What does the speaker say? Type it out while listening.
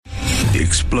The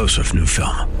explosive new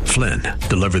film, Flynn,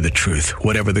 deliver the truth,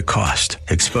 whatever the cost,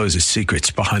 exposes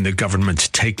secrets behind the government's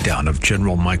takedown of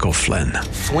General Michael Flynn.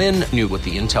 Flynn knew what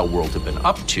the intel world had been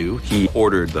up to. He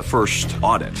ordered the first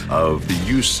audit of the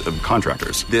use of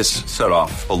contractors. This set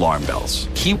off alarm bells.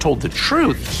 He told the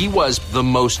truth. He was the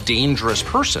most dangerous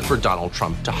person for Donald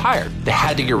Trump to hire. They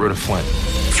had to get rid of Flynn.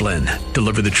 Flynn,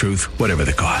 deliver the truth, whatever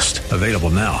the cost. Available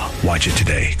now. Watch it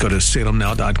today. Go to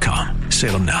salemnow.com.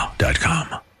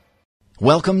 salemnow.com.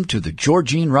 Welcome to the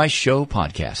Georgene Rice Show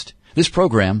podcast. This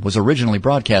program was originally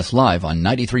broadcast live on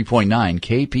 93.9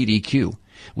 KPDQ.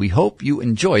 We hope you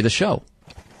enjoy the show.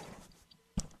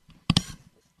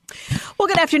 Well,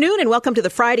 good afternoon and welcome to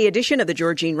the Friday edition of the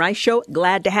Georgene Rice Show.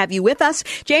 Glad to have you with us.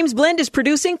 James Blend is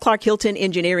producing, Clark Hilton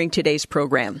engineering today's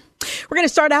program. We're going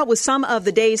to start out with some of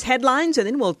the day's headlines, and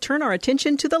then we'll turn our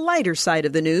attention to the lighter side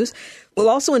of the news. We'll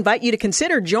also invite you to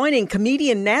consider joining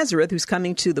comedian Nazareth, who's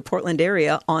coming to the Portland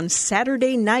area on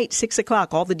Saturday night, 6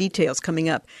 o'clock. All the details coming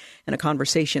up in a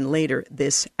conversation later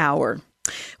this hour.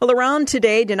 Well, Iran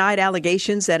today denied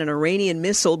allegations that an Iranian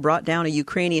missile brought down a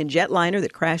Ukrainian jetliner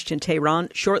that crashed in Tehran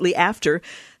shortly after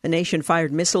the nation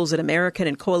fired missiles at American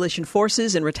and coalition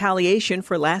forces in retaliation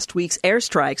for last week's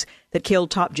airstrikes that killed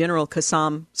top General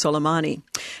Qasem Soleimani.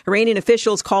 Iranian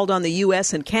officials called on the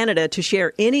U.S. and Canada to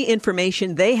share any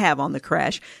information they have on the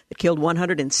crash that killed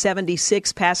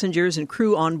 176 passengers and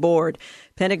crew on board.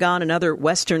 Pentagon and other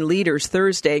Western leaders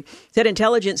Thursday said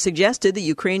intelligence suggested the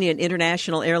Ukrainian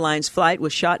International Airlines flight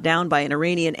was shot down by an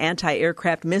Iranian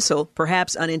anti-aircraft missile,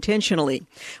 perhaps unintentionally.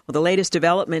 Well, the latest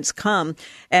developments come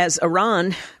as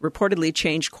Iran reportedly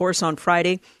changed course on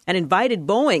Friday and invited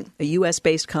Boeing, a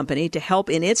U.S.-based company, to help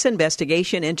in its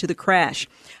investigation into the crash.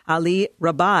 Ali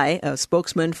Rabai, a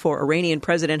spokesman for Iranian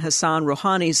President Hassan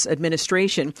Rouhani's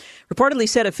administration, reportedly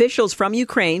said officials from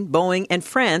Ukraine, Boeing, and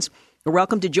France are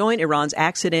welcome to join Iran's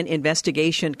Accident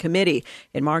Investigation Committee.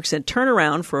 It marks a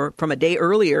turnaround from a day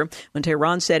earlier when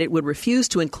Tehran said it would refuse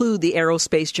to include the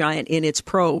aerospace giant in its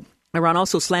probe. Iran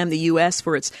also slammed the U.S.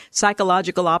 for its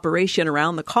psychological operation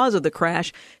around the cause of the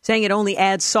crash, saying it only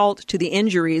adds salt to the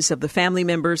injuries of the family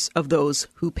members of those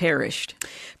who perished.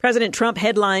 President Trump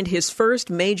headlined his first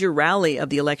major rally of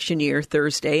the election year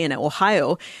Thursday in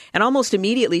Ohio and almost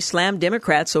immediately slammed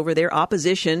Democrats over their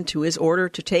opposition to his order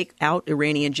to take out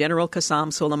Iranian General Qasem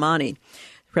Soleimani.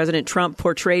 President Trump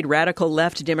portrayed radical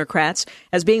left Democrats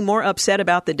as being more upset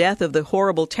about the death of the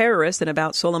horrible terrorist than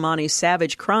about Soleimani's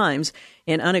savage crimes.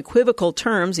 In unequivocal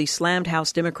terms, he slammed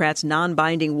House Democrats'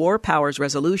 non-binding war powers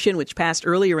resolution, which passed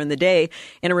earlier in the day,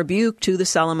 in a rebuke to the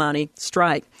Soleimani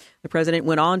strike. The president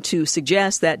went on to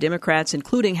suggest that Democrats,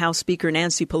 including House Speaker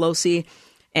Nancy Pelosi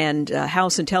and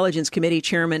House Intelligence Committee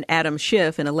Chairman Adam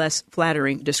Schiff, in a less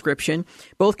flattering description,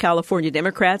 both California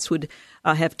Democrats would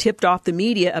have tipped off the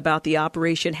media about the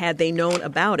operation had they known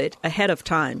about it ahead of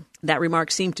time. That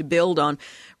remark seemed to build on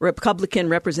Republican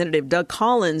Representative Doug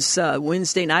Collins'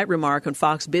 Wednesday night remark on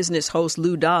Fox Business host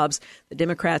Lou Dobbs. The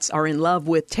Democrats are in love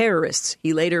with terrorists.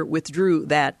 He later withdrew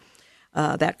that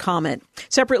comment.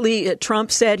 Separately,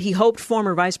 Trump said he hoped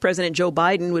former Vice President Joe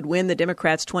Biden would win the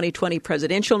Democrats' 2020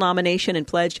 presidential nomination and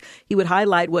pledged he would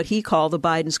highlight what he called the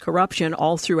Biden's corruption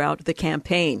all throughout the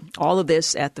campaign. All of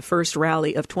this at the first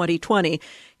rally of 2020,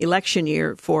 election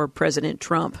year for President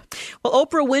Trump. Well,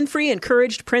 Oprah Winfrey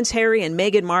encouraged Prince Harry and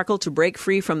Meghan Markle to break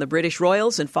free from the British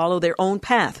royals and follow their own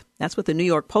path. That's what the New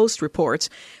York Post reports.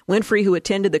 Winfrey, who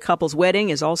attended the couple's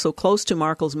wedding, is also close to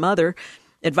Markle's mother,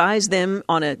 advised them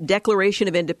on a declaration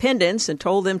of independence and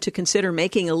told them to consider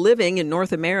making a living in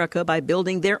North America by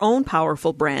building their own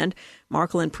powerful brand.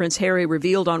 Markle and Prince Harry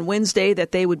revealed on Wednesday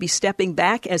that they would be stepping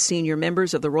back as senior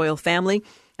members of the royal family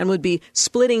and would be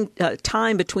splitting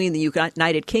time between the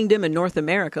United Kingdom and North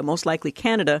America, most likely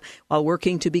Canada, while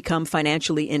working to become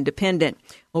financially independent.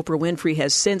 Oprah Winfrey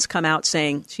has since come out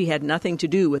saying she had nothing to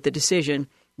do with the decision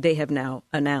they have now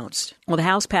announced. Well, the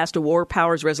House passed a war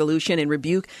powers resolution in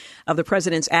rebuke of the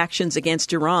president's actions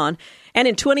against Iran. And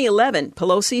in 2011,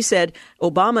 Pelosi said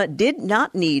Obama did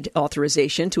not need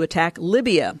authorization to attack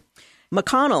Libya. Mitch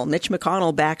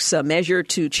McConnell backs a measure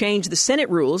to change the Senate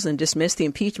rules and dismiss the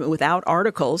impeachment without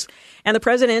articles. And the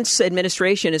president's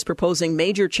administration is proposing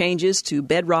major changes to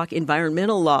bedrock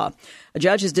environmental law. A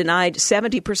judge has denied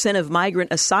 70% of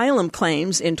migrant asylum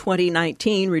claims in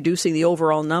 2019, reducing the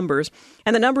overall numbers.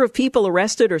 And the number of people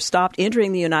arrested or stopped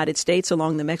entering the United States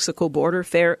along the Mexico border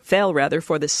fell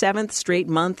for the seventh straight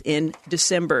month in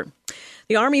December.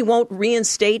 The Army won't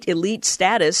reinstate elite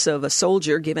status of a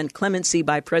soldier given clemency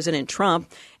by President Trump.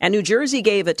 And New Jersey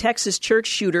gave a Texas church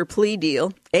shooter a plea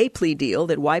deal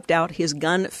that wiped out his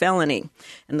gun felony.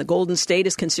 And the Golden State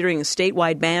is considering a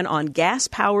statewide ban on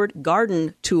gas-powered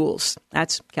garden tools.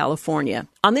 That's California.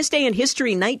 On this day in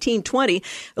history, 1920,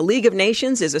 the League of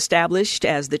Nations is established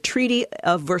as the Treaty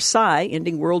of Versailles,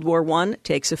 ending World War I,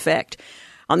 takes effect.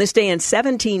 On this day in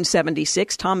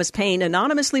 1776, Thomas Paine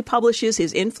anonymously publishes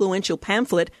his influential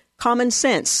pamphlet, Common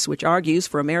Sense, which argues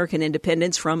for American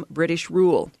independence from British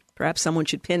rule. Perhaps someone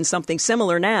should pen something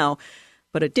similar now,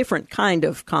 but a different kind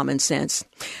of common sense.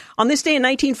 On this day in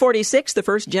 1946, the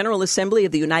first General Assembly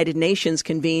of the United Nations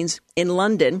convenes in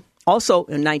London. Also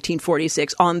in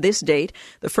 1946, on this date,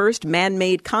 the first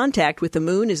man-made contact with the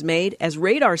moon is made as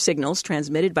radar signals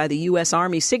transmitted by the U.S.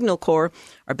 Army Signal Corps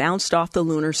are bounced off the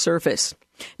lunar surface.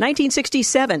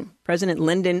 1967, President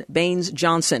Lyndon Baines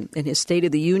Johnson, in his State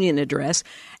of the Union address,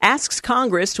 asks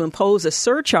Congress to impose a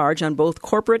surcharge on both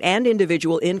corporate and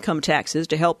individual income taxes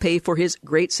to help pay for his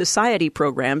Great Society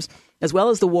programs, as well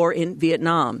as the war in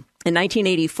Vietnam. In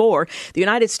 1984, the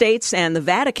United States and the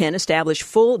Vatican established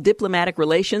full diplomatic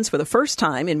relations for the first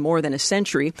time in more than a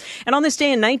century. And on this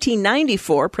day in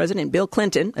 1994, President Bill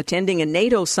Clinton, attending a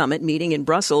NATO summit meeting in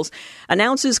Brussels,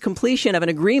 announces completion of an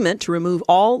agreement to remove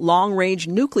all long-range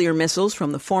nuclear missiles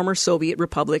from the former Soviet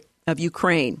Republic of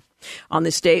Ukraine. On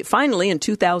this day, finally, in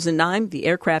 2009, the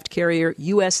aircraft carrier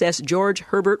USS George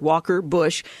Herbert Walker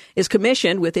Bush is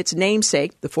commissioned with its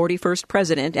namesake, the 41st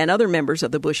president, and other members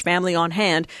of the Bush family on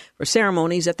hand for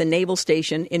ceremonies at the Naval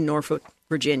Station in Norfolk,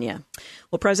 Virginia.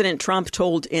 Well, President Trump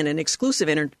told in an exclusive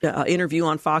interview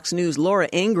on Fox News' Laura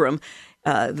Ingraham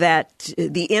that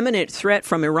the imminent threat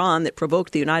from Iran that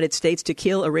provoked the United States to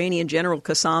kill Iranian General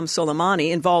Qasem Soleimani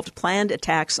involved planned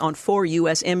attacks on 4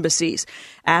 U.S. embassies.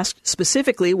 Asked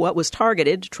specifically what was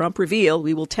targeted, Trump revealed,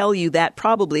 "We will tell you that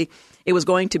probably it was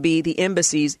going to be the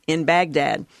embassies in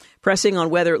Baghdad." Pressing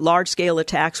on whether large-scale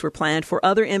attacks were planned for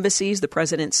other embassies, the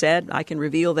president said, "I can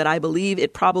reveal that I believe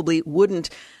it probably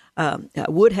would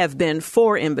have been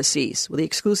 4 embassies." Well, the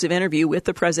exclusive interview with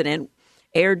the president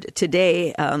aired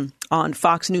today on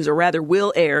Fox News, or rather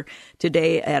will air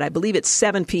today at, I believe it's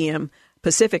 7 p.m.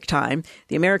 Pacific time.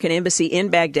 The American embassy in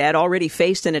Baghdad already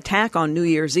faced an attack on New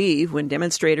Year's Eve when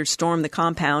demonstrators stormed the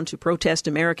compound to protest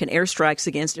American airstrikes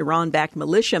against Iran-backed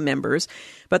militia members.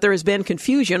 But there has been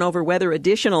confusion over whether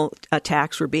additional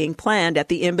attacks were being planned at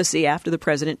the embassy after the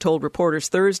president told reporters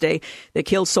Thursday they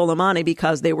killed Soleimani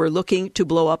because they were looking to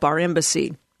blow up our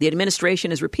embassy. The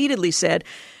administration has repeatedly said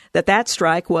that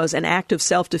strike was an act of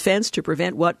self-defense to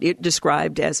prevent what it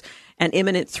described as an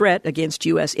imminent threat against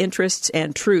U.S. interests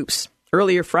and troops.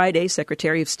 Earlier Friday,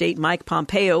 Secretary of State Mike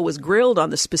Pompeo was grilled on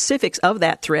the specifics of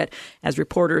that threat as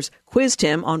reporters quizzed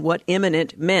him on what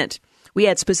imminent meant. "We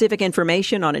had specific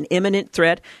information on an imminent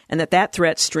threat and that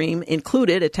threat stream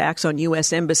included attacks on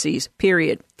U.S. embassies,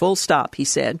 period. Full stop," he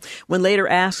said. When later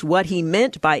asked what he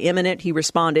meant by imminent, he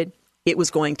responded, "It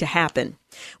was going to happen."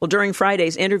 Well, during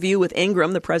Friday's interview with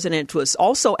Ingraham, the president was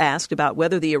also asked about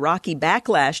whether the Iraqi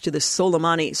backlash to the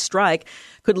Soleimani strike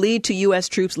could lead to U.S.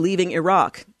 troops leaving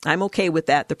Iraq. "I'm okay with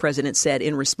that," the president said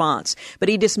in response. But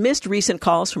he dismissed recent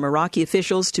calls from Iraqi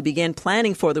officials to begin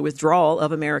planning for the withdrawal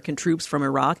of American troops from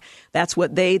Iraq. That's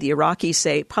what the Iraqis,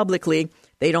 say publicly.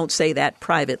 They don't say that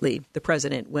privately, the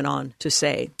president went on to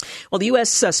say. Well, the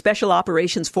U.S. Special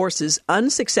Operations Forces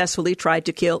unsuccessfully tried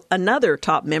to kill another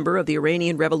top member of the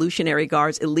Iranian Revolutionary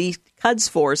Guard's elite Quds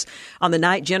Force on the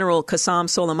night General Qasem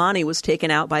Soleimani was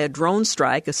taken out by a drone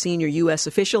strike. A senior U.S.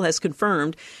 official has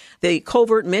confirmed the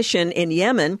covert mission in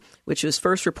Yemen, which was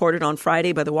first reported on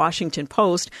Friday by the Washington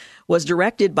Post, was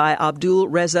directed by Abdul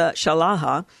Reza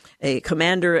Shalaha, a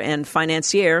commander and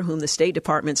financier whom the State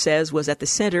Department says was at the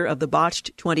center of the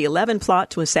botched 2011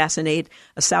 plot to assassinate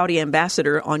a Saudi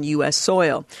ambassador on U.S.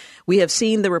 soil. We have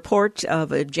seen the report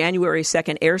of a January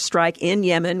 2nd airstrike in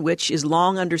Yemen, which is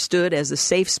long understood as a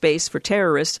safe space for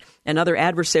terrorists and other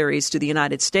adversaries to the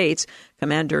United States.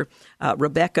 Commander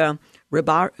Rebecca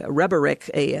Rebarich,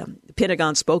 a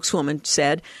Pentagon spokeswoman,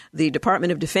 said the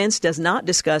Department of Defense does not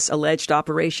discuss alleged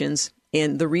operations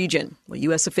in the region. Well,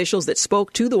 U.S. officials that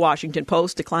spoke to the Washington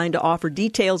Post declined to offer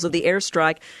details of the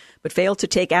airstrike, but failed to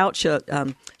take out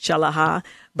Shalaha.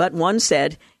 But one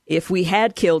said, if we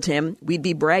had killed him, we'd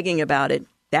be bragging about it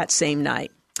that same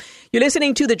night. You're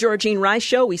listening to The Georgene Rice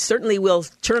Show. We certainly will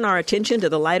turn our attention to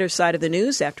the lighter side of the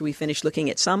news after we finish looking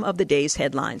at some of the day's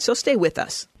headlines. So stay with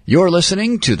us. You're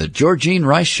listening to The Georgene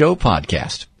Rice Show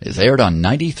podcast. It's aired on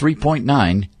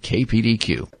 93.9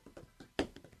 KPDQ.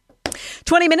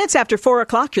 20 minutes after 4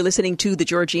 o'clock, you're listening to The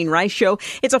Georgene Rice Show.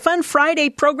 It's a fun Friday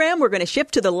program. We're going to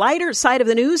shift to the lighter side of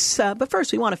the news. But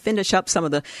first, we want to finish up some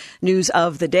of the news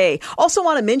of the day. Also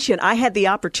want to mention I had the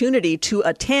opportunity to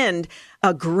attend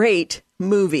a great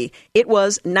movie. It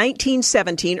was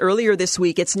 1917 earlier this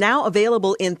week. It's now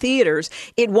available in theaters.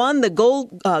 It won the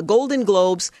Golden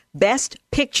Globes Best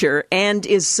Picture and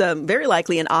is very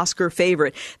likely an Oscar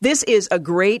favorite. This is a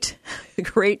great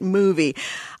movie.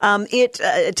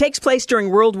 It takes place during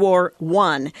World War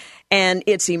I. And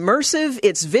it's immersive,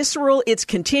 it's visceral, it's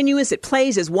continuous. It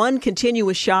plays as one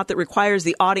continuous shot that requires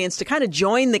the audience to kind of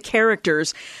join the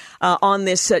characters on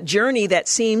this journey that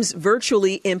seems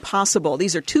virtually impossible.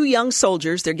 These are two young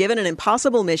soldiers. They're given an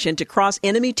impossible mission to cross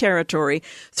enemy territory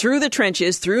through the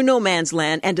trenches, through no man's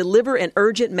land, and deliver an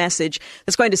urgent message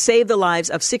that's going to save the lives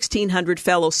of 1,600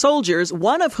 fellow soldiers,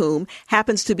 one of whom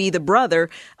happens to be the brother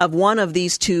of one of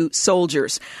these two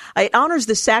soldiers. It honors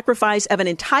the sacrifice of an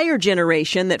entire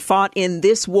generation that fought in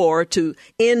this war to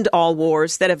end all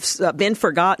wars that have been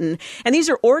forgotten. And these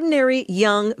are ordinary,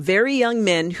 young, very young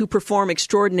men who perform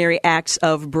extraordinary acts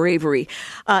of bravery.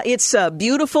 It's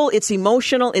beautiful. It's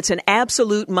emotional. It's an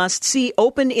absolute must-see.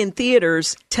 Opened in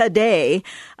theaters today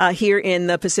here in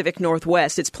the Pacific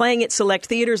Northwest. It's playing at select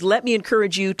theaters. Let me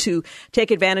encourage you to take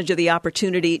advantage of the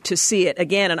opportunity to see it.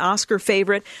 Again, an Oscar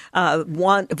favorite,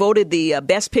 voted the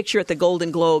Best Picture at the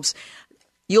Golden Globes.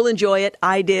 You'll enjoy it.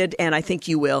 I did, and I think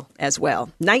you will as well.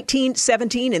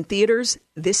 1917 in theaters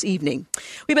this evening.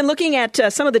 We've been looking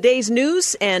at some of the day's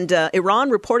news, and Iran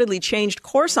reportedly changed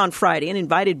course on Friday and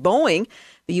invited Boeing,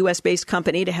 the U.S.-based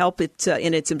company, to help it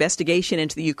in its investigation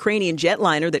into the Ukrainian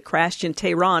jetliner that crashed in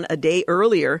Tehran a day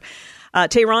earlier.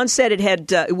 Tehran said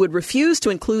it would refuse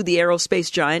to include the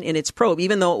aerospace giant in its probe,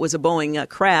 even though it was a Boeing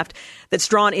craft that's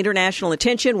drawn international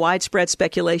attention, widespread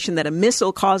speculation that a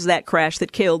missile caused that crash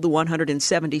that killed the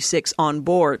 176 on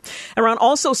board. Iran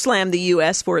also slammed the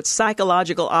U.S. for its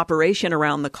psychological operation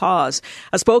around the cause.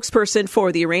 A spokesperson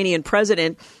for the Iranian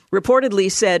president reportedly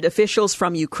said officials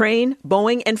from Ukraine,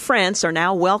 Boeing, and France are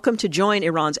now welcome to join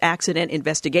Iran's accident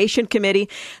investigation committee.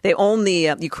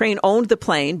 Ukraine owned the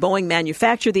plane, Boeing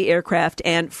manufactured the aircraft,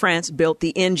 and France built the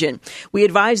engine. We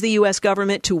advise the U.S.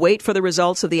 government to wait for the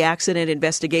results of the accident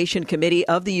investigation committee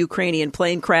of the Ukrainian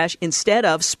plane crash instead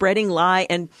of spreading lie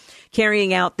and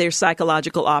carrying out their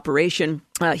psychological operation.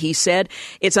 He said,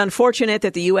 it's unfortunate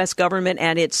that the U.S. government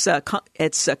and its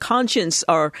conscience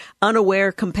are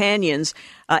unaware companions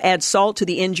add salt to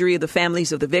the injury of the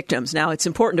families of the victims. Now, it's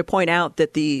important to point out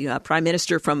that the Prime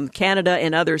Minister from Canada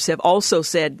and others have also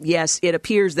said, yes, it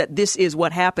appears that this is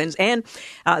what happens, and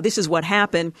this is what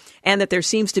happened, and that there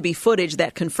seems to be footage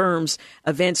that confirms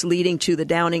events leading to the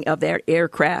downing of their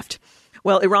aircraft.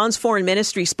 Well, Iran's foreign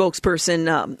ministry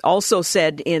spokesperson also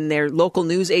said in their local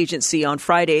news agency on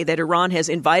Friday that Iran has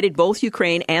invited both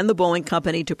Ukraine and the Boeing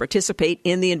company to participate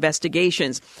in the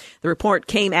investigations. The report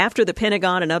came after the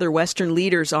Pentagon and other Western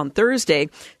leaders on Thursday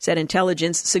said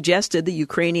intelligence suggested the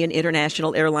Ukrainian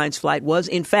International Airlines flight was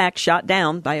in fact shot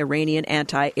down by Iranian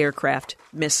anti-aircraft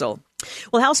missile.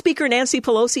 Well, House Speaker Nancy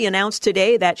Pelosi announced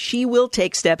today that she will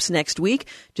take steps next week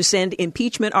to send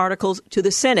impeachment articles to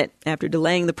the Senate after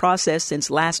delaying the process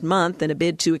since last month in a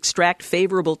bid to extract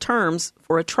favorable terms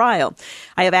for a trial.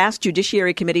 I have asked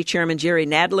Judiciary Committee Chairman Jerry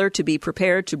Nadler to be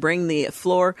prepared to bring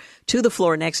to the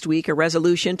floor next week a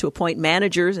resolution to appoint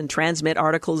managers and transmit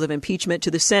articles of impeachment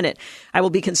to the Senate. I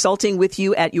will be consulting with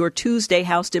you at your Tuesday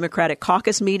House Democratic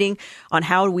Caucus meeting on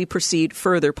how we proceed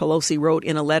further, Pelosi wrote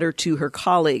in a letter to her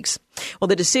colleagues. Well,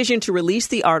 the decision to release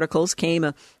the articles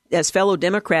came as fellow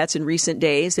Democrats in recent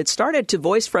days had started to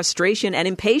voice frustration and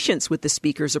impatience with the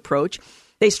Speaker's approach.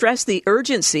 They stressed the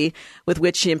urgency with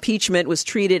which impeachment was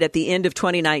treated at the end of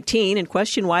 2019 and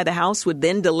questioned why the House would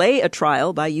then delay a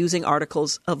trial by using the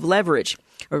articles as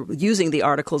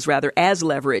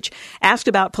leverage. Asked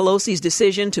about Pelosi's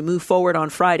decision to move forward on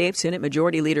Friday, Senate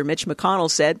Majority Leader Mitch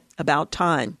McConnell said, about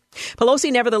time.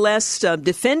 Pelosi nevertheless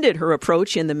defended her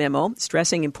approach in the memo,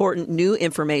 stressing important new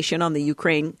information on the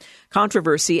Ukraine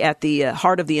controversy at the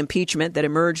heart of the impeachment that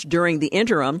emerged during the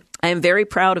interim. I am very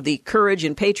proud of the courage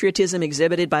and patriotism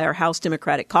exhibited by our House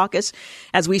Democratic Caucus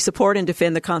as we support and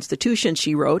defend the Constitution,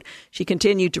 she wrote. She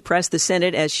continued to press the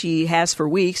Senate, as she has for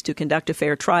weeks, to conduct a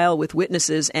fair trial with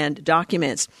witnesses and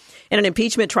documents. In an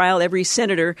impeachment trial, every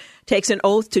senator takes an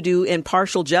oath to do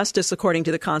impartial justice according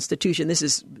to the Constitution. This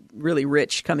is really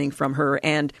rich coming from her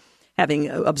and having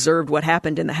observed what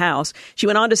happened in the House. She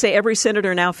went on to say every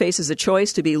senator now faces a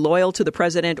choice to be loyal to the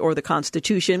president or the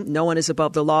Constitution. No one is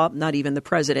above the law, not even the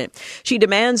president. She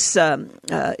demanded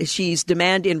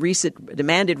in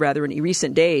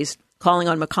recent days calling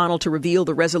on McConnell to reveal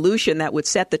the resolution that would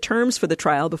set the terms for the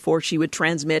trial before she would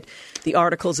transmit the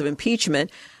articles of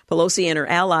impeachment. Pelosi and her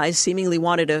allies seemingly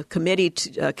wanted a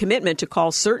commitment to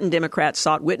call certain Democrats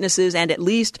sought witnesses and at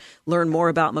least learn more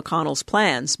about McConnell's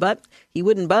plans. But he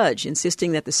wouldn't budge,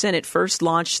 insisting that the Senate first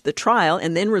launch the trial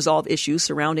and then resolve issues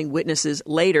surrounding witnesses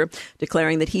later,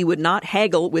 declaring that he would not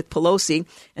haggle with Pelosi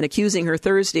and accusing her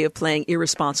Thursday of playing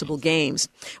irresponsible games.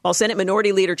 While Senate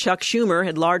Minority Leader Chuck Schumer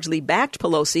had largely backed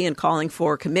Pelosi in calling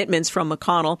for commitments from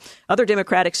McConnell, other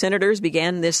Democratic senators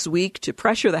began this week to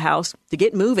pressure the House to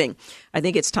get moving. I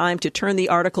think it's time to turn the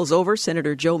articles over,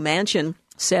 Senator Joe Manchin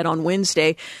said on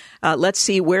Wednesday. Let's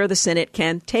see where the Senate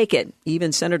can take it.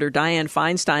 Even Senator Dianne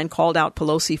Feinstein called out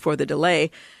Pelosi for the delay,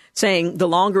 saying the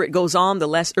longer it goes on, the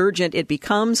less urgent it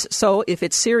becomes. So if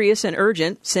it's serious and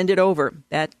urgent, send it over.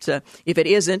 If it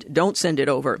isn't, don't send it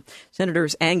over.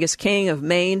 Senators Angus King of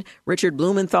Maine, Richard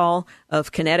Blumenthal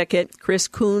of Connecticut, Chris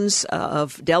Coons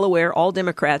of Delaware, all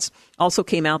Democrats, also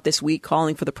came out this week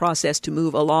calling for the process to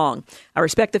move along. I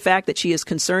respect the fact that she is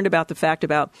concerned about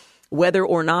whether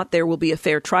or not there will be a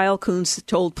fair trial, Coons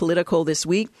told Politico this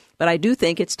week, but I do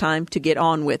think it's time to get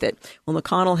on with it. Well,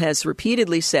 McConnell has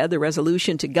repeatedly said the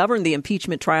resolution to govern the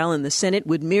impeachment trial in the Senate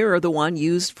would mirror the one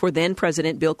used for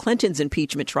then-President Bill Clinton's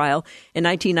impeachment trial in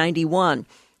 1991.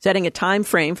 Setting a time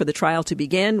frame for the trial to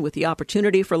begin with the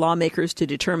opportunity for lawmakers to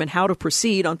determine how to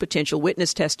proceed on potential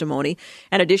witness testimony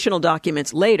and additional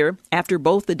documents later after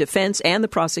both the defense and the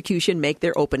prosecution make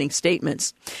their opening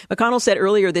statements. McConnell said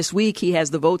earlier this week he has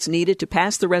the votes needed to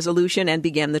pass the resolution and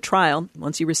begin the trial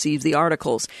once he receives the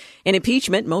articles. In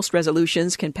impeachment, most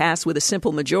resolutions can pass with a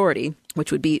simple majority,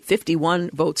 which would be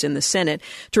 51 votes in the Senate.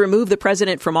 To remove the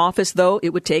president from office, though,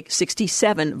 it would take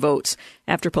 67 votes.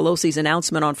 After Pelosi's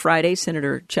announcement on Friday,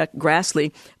 Senator Chuck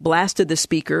Grassley blasted the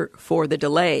speaker for the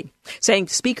delay, saying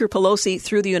Speaker Pelosi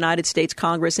threw the United States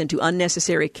Congress into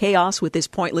unnecessary chaos with this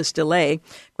pointless delay.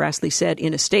 Grassley said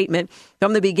in a statement,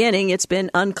 "From the beginning, it's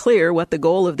been unclear what the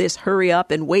goal of this hurry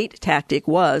up and wait tactic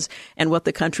was and what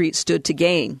the country stood to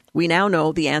gain. We now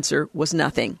know the answer was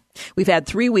nothing. We've had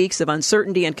 3 weeks of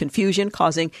uncertainty and confusion,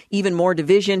 causing even more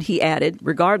division," he added.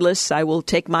 "Regardless, I will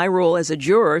take my role as a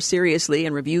juror seriously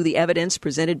and review the evidence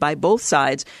presented by both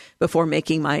sides before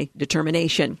making my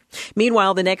determination."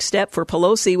 Meanwhile, the next step for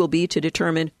Pelosi will be to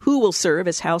determine who will serve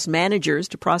as House managers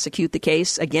to prosecute the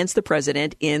case against the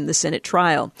president in the Senate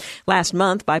trial. Last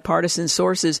month, bipartisan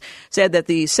sources said that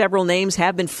the several names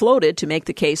have been floated to make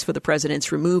the case for the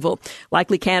president's removal.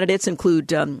 Likely candidates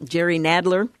include Jerry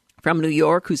Nadler from New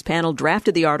York, whose panel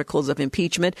drafted the articles of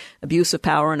impeachment, abuse of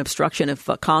power, and obstruction of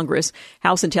Congress.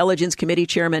 House Intelligence Committee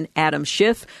Chairman Adam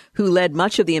Schiff, who led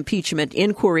much of the impeachment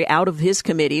inquiry out of his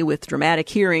committee with dramatic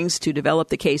hearings to develop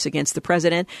the case against the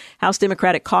president. House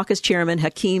Democratic Caucus Chairman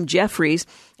Hakeem Jeffries,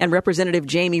 and Representative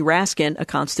Jamie Raskin, a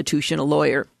constitutional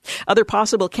lawyer. Other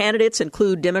possible candidates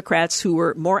include Democrats who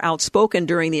were more outspoken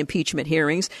during the impeachment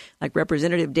hearings, like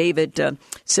Representative David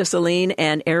Cicilline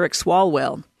and Eric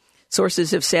Swalwell.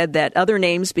 Sources have said that other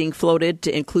names being floated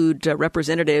to include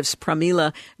Representatives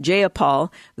Pramila Jayapal,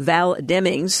 Val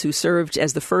Demings, who served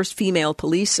as the first female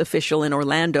police official in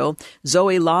Orlando,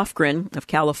 Zoe Lofgren of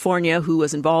California, who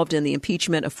was involved in the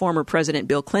impeachment of former President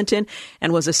Bill Clinton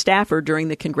and was a staffer during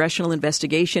the congressional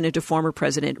investigation into former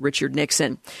President Richard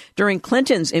Nixon. During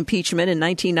Clinton's impeachment in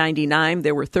 1999,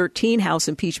 there were 13 House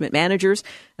impeachment managers.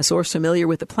 A source familiar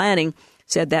with the planning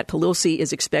said that Pelosi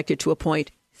is expected to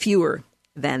appoint fewer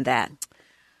than that.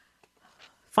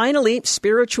 Finally,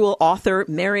 spiritual author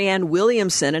Marianne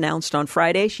Williamson announced on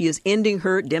Friday she is ending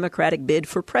her Democratic bid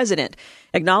for president,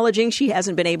 acknowledging she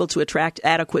hasn't been able to attract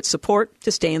adequate support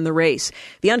to stay in the race.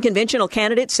 The unconventional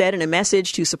candidate said in a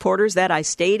message to supporters that I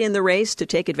stayed in the race to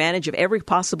take advantage of every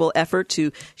possible effort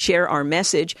to share our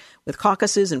message. With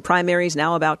caucuses and primaries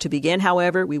now about to begin,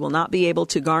 however, we will not be able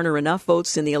to garner enough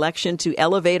votes in the election to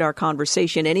elevate our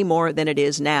conversation any more than it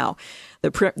is now.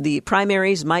 The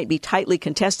primaries might be tightly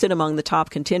contested among the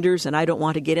top contenders, and I don't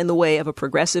want to get in the way of a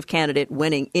progressive candidate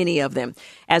winning any of them.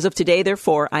 As of today,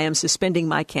 therefore, I am suspending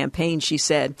my campaign, she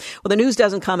said. Well, the news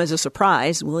doesn't come as a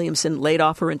surprise. Williamson laid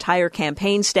off her entire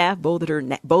campaign staff, both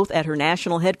at her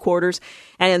national headquarters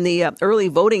and in the early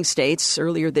voting states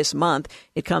earlier this month.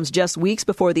 It comes just weeks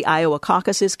before the Iowa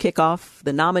caucuses kick off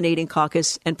the nominating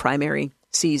caucus and primary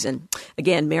season.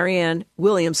 Again, Marianne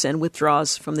Williamson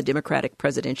withdraws from the Democratic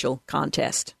presidential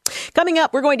contest. Coming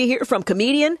up, we're going to hear from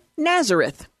comedian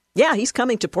Nazareth. Yeah, he's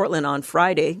coming to Portland on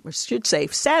Friday, or should say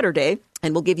Saturday,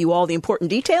 and we'll give you all the important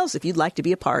details if you'd like to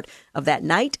be a part of that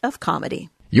night of comedy.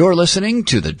 You're listening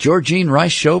to the Georgene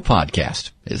Rice Show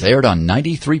podcast. It's aired on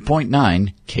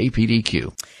 93.9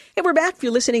 KPDQ. Hey, we're back. If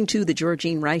you're listening to The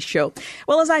Georgene Rice Show.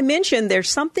 Well, as I mentioned, there's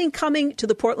something coming to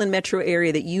the Portland metro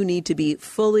area that you need to be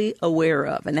fully aware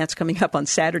of, and that's coming up on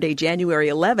Saturday, January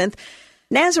 11th.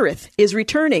 Nazareth is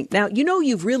returning. Now, you know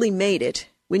you've really made it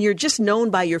when you're just known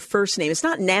by your first name. It's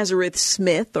not Nazareth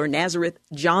Smith or Nazareth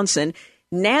Johnson.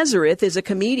 Nazareth is a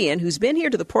comedian who's been here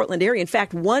to the Portland area. In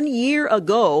fact, 1 year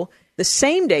ago, the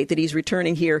same date that he's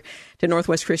returning here to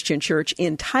Northwest Christian Church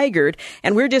in Tigard.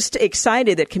 And we're just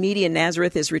excited that comedian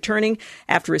Nazareth is returning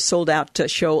after his sold-out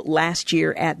show last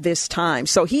year at this time.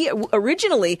 So he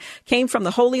originally came from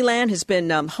the Holy Land, has been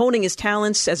honing his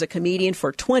talents as a comedian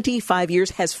for 25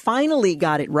 years, has finally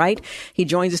got it right. He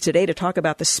joins us today to talk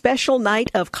about the special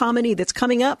night of comedy that's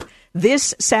coming up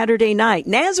this Saturday night.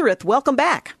 Nazareth, welcome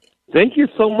back. Thank you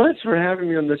so much for having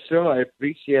me on the show. I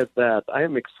appreciate that. I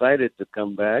am excited to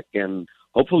come back, and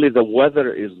hopefully the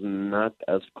weather is not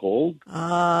as cold.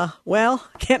 Well,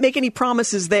 can't make any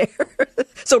promises there.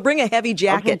 So bring a heavy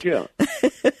jacket.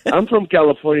 I'm from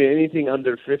California. Anything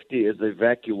under 50 is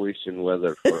evacuation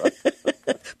weather for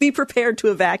us. Be prepared to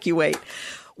evacuate.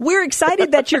 We're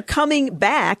excited that you're coming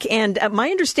back, and my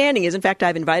understanding is, in fact,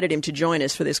 I've invited him to join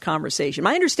us for this conversation.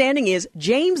 My understanding is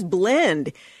James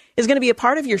Blend is going to be a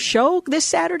part of your show this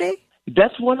Saturday?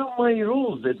 That's one of my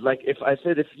rules. It's like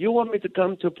if you want me to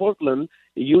come to Portland,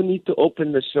 you need to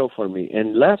open the show for me.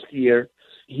 And last year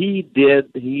he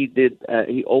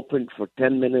opened for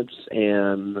 10 minutes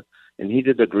and he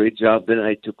did a great job. Then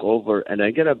I took over, and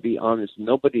I got to be honest,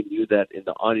 nobody knew that in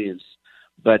the audience,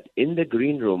 but in the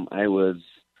green room I was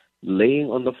laying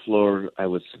on the floor. I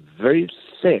was very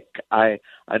sick. I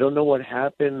don't know what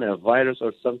happened, a virus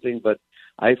or something, but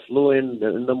I flew in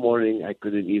the morning. I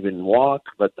couldn't even walk,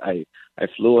 but I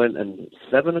flew in, and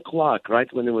 7 o'clock, right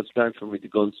when it was time for me to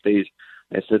go on stage,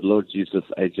 I said, Lord Jesus,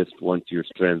 I just want your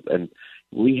strength. And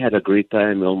we had a great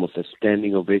time, almost a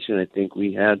standing ovation I think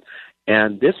we had.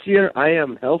 And this year I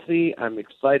am healthy. I'm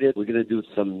excited. We're going to do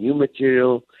some new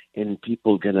material, and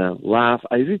people going to laugh.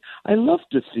 I love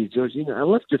to see, Georgina, I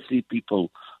love to see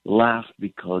people laugh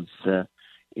because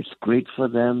it's great for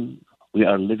them. We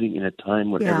are living in a time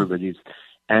where everybody's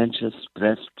anxious,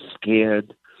 stressed,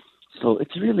 scared. So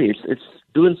it's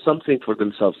doing something for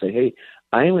themselves. Say, hey,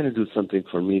 I'm going to do something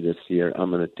for me this year.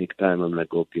 I'm going to take time. I'm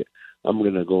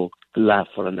going to go laugh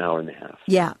for an hour and a half.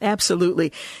 Yeah,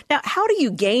 absolutely. Now, how do you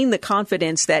gain the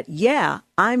confidence that,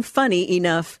 I'm funny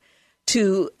enough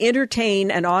to entertain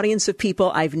an audience of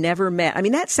people I've never met? I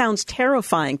mean, that sounds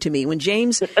terrifying to me. When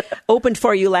James opened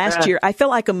for you last year, I felt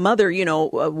like a mother,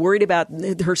 worried about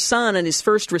her son and his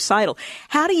first recital.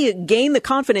 How do you gain the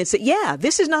confidence that,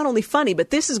 this is not only funny,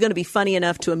 but this is going to be funny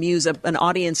enough to amuse an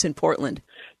audience in Portland?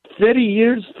 30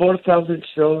 years, 4,000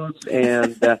 shows,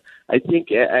 and I think,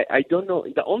 I don't know,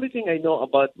 the only thing I know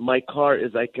about my car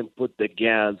is I can put the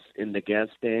gas in the gas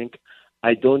tank.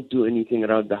 I don't do anything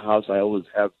around the house. I always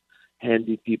have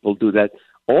handy people do that.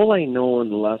 All I know in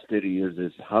the last 30 years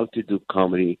is how to do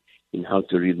comedy and how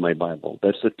to read my Bible.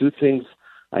 That's the two things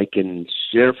I can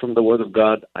share from the Word of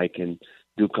God. I can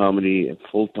do comedy, a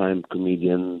full-time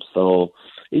comedian. So,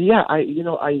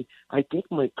 I take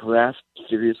my craft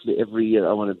seriously. Every year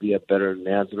I want to be a better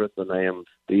Nazareth than I am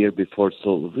the year before.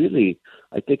 So really,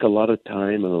 I take a lot of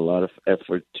time and a lot of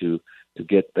effort to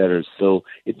get better. So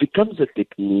it becomes a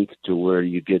technique to where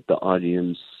you get the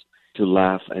audience to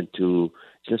laugh and to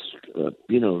just,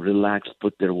 relax,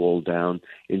 put their wall down,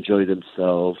 enjoy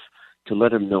themselves, to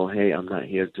let them know, hey, I'm not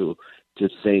here to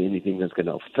say anything that's going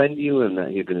to offend you. I'm not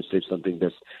here going to say something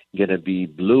that's going to be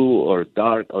blue or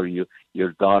dark or your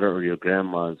daughter or your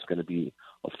grandma is going to be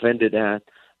offended at.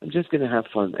 I'm just going to have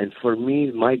fun. And for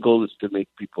me, my goal is to make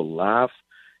people laugh,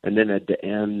 and then at the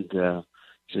end,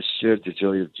 just share the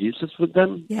joy of Jesus with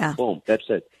them. Yeah. Boom, that's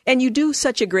it. And you do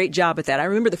such a great job at that. I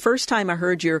remember the first time I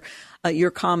heard your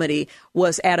comedy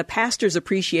was at a pastor's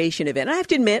appreciation event. And I have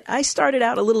to admit, I started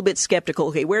out a little bit skeptical.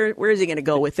 Okay, where is he going to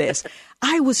go with this?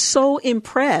 I was so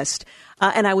impressed.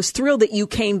 And I was thrilled that you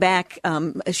came back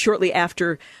shortly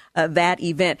after that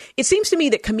event. It seems to me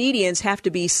that comedians have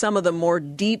to be some of the more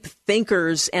deep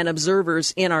thinkers and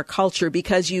observers in our culture,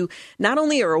 because you not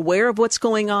only are aware of what's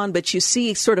going on, but you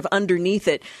see sort of underneath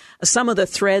it some of the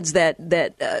threads that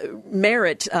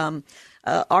merit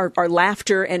our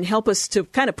laughter and help us to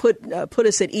kind of put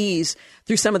us at ease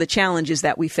through some of the challenges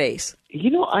that we face.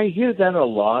 I hear that a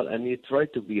lot, and you try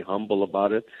to be humble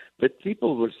about it. But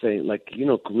people were saying,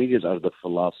 comedians are the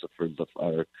philosophers of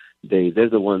our day. They're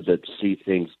the ones that see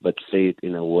things but say it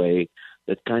in a way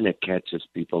that kind of catches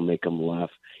people, make them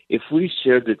laugh. If we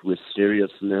shared it with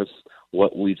seriousness,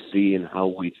 what we see and how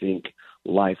we think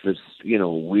life is,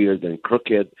 weird and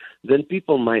crooked, then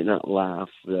people might not laugh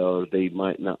or they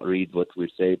might not read what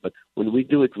we say. But when we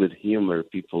do it with humor,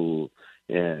 people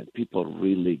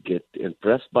really get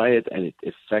impressed by it, and it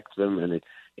affects them, and it.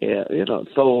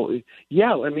 So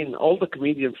I mean, all the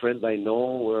comedian friends I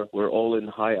know we're all in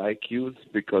high IQs,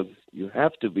 because you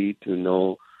have to be to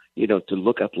know, to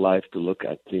look at life, to look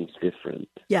at things different.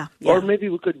 Yeah. Or maybe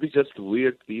we could be just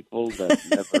weird people that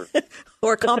never.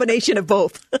 Or a combination of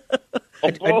both.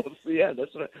 Both, yeah,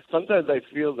 that's right. Sometimes I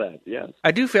feel that, yes.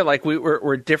 I do feel like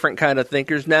we're different kind of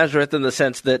thinkers, Nazareth, in the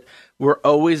sense that we're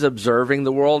always observing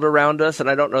the world around us, and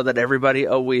I don't know that everybody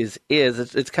always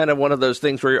is. It's kind of one of those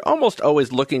things where you're almost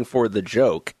always looking for the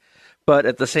joke, but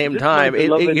at the same time,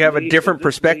 you have a different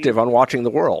perspective on watching the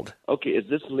world. Okay, is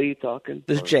this Lee talking?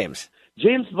 This is James.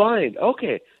 James Vine,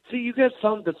 okay. See, you guys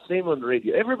sound the same on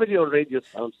radio. Everybody on radio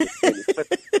sounds the same,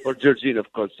 except for Georgina,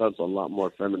 of course, sounds a lot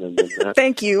more feminine than that.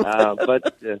 Thank you.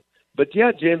 But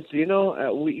yeah, James,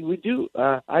 we do.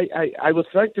 I was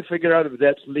trying to figure out if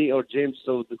that's Lee or James.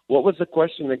 So what was the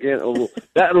question again? Oh,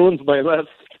 that ruins my last.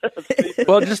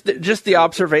 Well, just the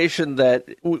observation that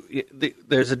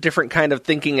there's a different kind of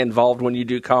thinking involved when you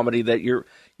do comedy, that your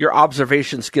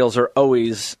observation skills are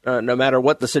always, no matter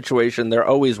what the situation, they're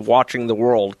always watching the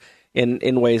world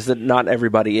in ways that not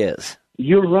everybody is.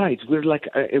 You're right. We're like,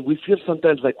 we feel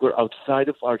sometimes like we're outside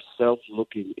of ourselves,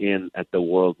 looking in at the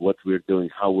world, what we're doing,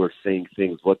 how we're saying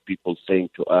things, what people saying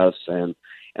to us. And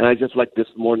I just, like, this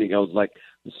morning, I was like,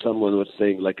 someone was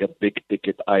saying like a big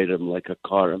ticket item, like a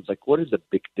car. I was like, what is a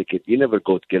big ticket? You never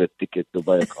go to get a ticket to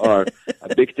buy a car.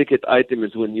 A big ticket item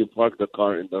is when you park the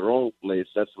car in the wrong place.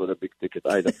 That's what a big ticket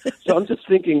item. So I'm just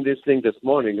thinking this thing this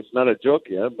morning. It's not a joke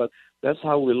yet, but that's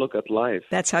how we look at life.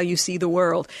 That's how you see the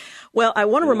world. Well, I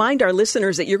want to remind our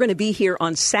listeners that you're going to be here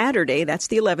on Saturday. That's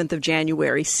the 11th of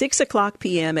January, 6:00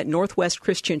 p.m. at Northwest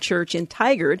Christian Church in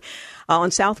Tigard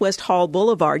on Southwest Hall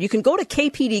Boulevard. You can go to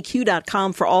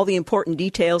kpdq.com for all the important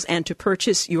details and to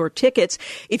purchase your tickets.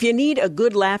 If you need a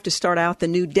good laugh to start out the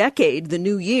new decade, the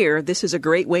new year, this is a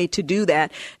great way to do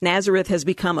that. Nazareth has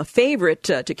become a favorite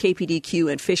to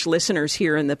KPDQ and Fish listeners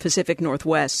here in the Pacific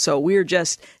Northwest. So we're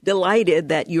just delighted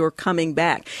that you're coming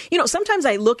back. Sometimes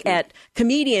I look at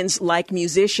comedians like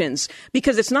musicians,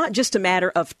 because it's not just a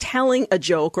matter of telling a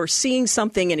joke or seeing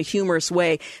something in a humorous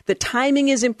way. The timing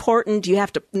is important. You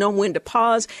have to know when to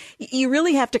pause. You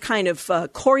really have to kind of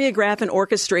choreograph and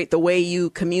orchestrate the way you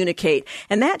communicate.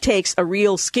 And that takes a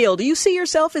real skill. Do you see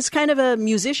yourself as kind of a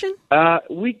musician?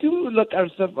 We do look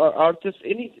ourselves, our artists.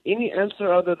 Any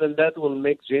answer other than that will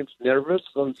make James nervous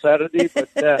on Saturday,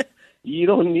 but you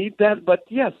don't need that. But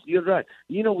yes, you're right.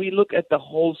 We look at the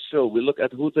whole show. We look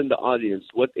at who's in the audience,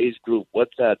 what age group,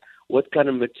 what's that, what kind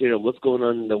of material, what's going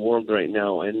on in the world right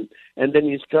now. And then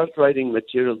you start writing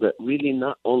material that really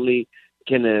not only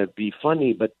can be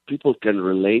funny, but people can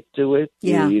relate to it.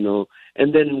 Yeah.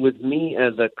 And then with me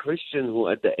as a Christian, who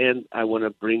at the end, I want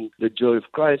to bring the joy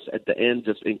of Christ at the end,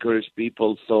 just encourage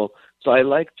people. So I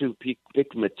like to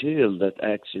pick material that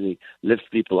actually lifts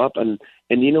people up. And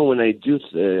when I do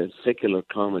secular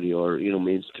comedy or,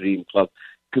 mainstream club,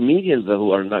 comedians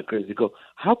who are not crazy go,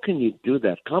 how can you do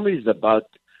that? Comedy is about,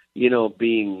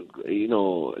 being,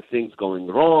 things going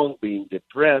wrong, being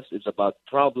depressed. It's about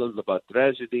problems, about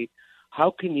tragedy. How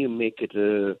can you make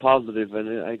it positive?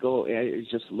 And I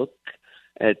just look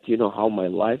at, how my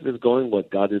life is going, what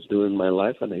God is doing in my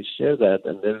life, and I share that,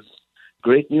 and there's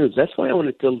great news. That's why I want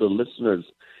to tell the listeners,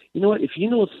 if you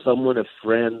know someone, a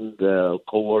friend, a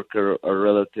coworker, or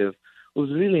relative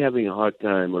who's really having a hard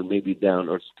time or maybe down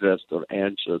or stressed or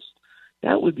anxious,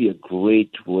 that would be a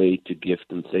great way to gift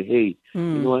and say, hey, you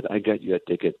know what, I got you a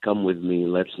ticket. Come with me.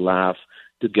 Let's laugh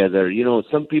together.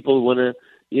 Some people want to,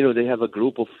 they have a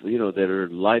group of, their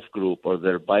life group or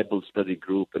their Bible study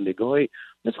group, and they go, hey,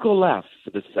 let's go laugh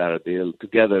this Saturday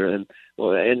together. And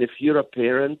if you're a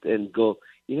parent and go,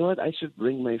 you know what, I should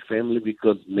bring my family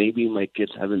because maybe my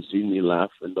kids haven't seen me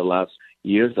laugh in the last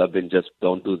years. I've been just,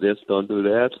 don't do this, don't do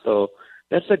that. So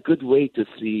that's a good way to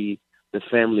see the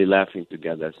family laughing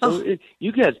together. So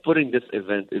you guys putting this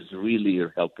event is really,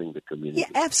 you're helping the community.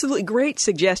 Yeah, absolutely. Great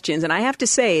suggestions. And I have to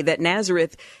say that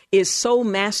Nazareth is so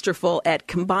masterful at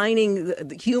combining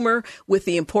the humor with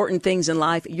the important things in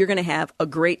life. You're going to have a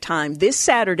great time. This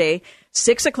Saturday,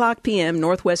 6:00 p.m.,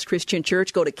 Northwest Christian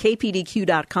Church. Go to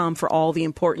kpdq.com for all the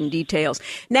important details.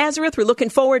 Nazareth, we're looking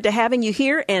forward to having you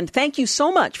here, and thank you so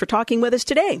much for talking with us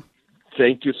today.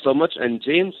 Thank you so much. And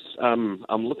James, I'm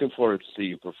looking forward to see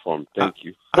you perform. Thank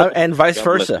you. And vice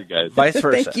versa. Vice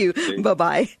versa. Thank you.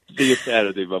 Bye-bye. See you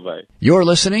Saturday. Bye-bye. You're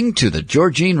listening to the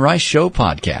Georgene Rice Show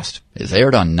podcast. It's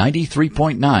aired on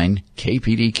 93.9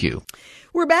 KPDQ.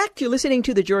 We're back. You're listening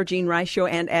to the Georgene Rice Show,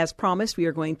 and as promised, we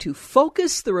are going to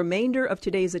focus the remainder of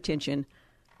today's attention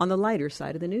on the lighter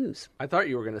side of the news. I thought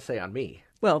you were going to say on me.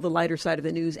 Well, the lighter side of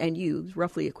the news and you,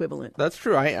 roughly equivalent. That's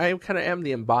true. I kind of am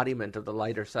the embodiment of the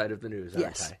lighter side of the news,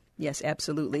 aren't I? Yes,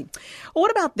 absolutely. Well,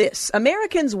 what about this?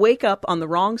 Americans wake up on the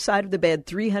wrong side of the bed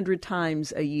 300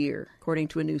 times a year, according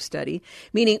to a new study,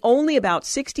 meaning only about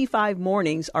 65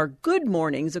 mornings are good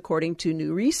mornings, according to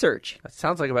new research. That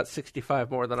sounds like about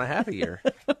 65 more than I have a year.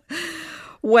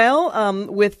 Well,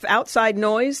 with outside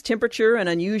noise, temperature, and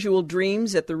unusual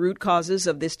dreams at the root causes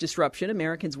of this disruption,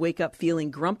 Americans wake up feeling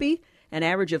grumpy, an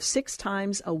average of 6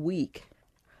 times a week.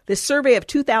 This survey of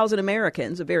 2,000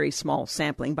 Americans, a very small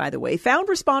sampling, by the way, found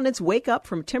respondents wake up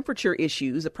from temperature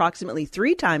issues approximately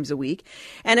 3 times a week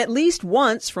and at least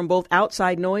once from both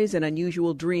outside noise and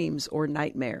unusual dreams or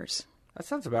nightmares. That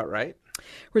sounds about right.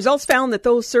 Results found that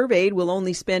those surveyed will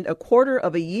only spend a quarter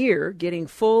of a year getting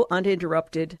full,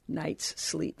 uninterrupted night's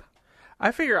sleep.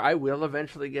 I figure I will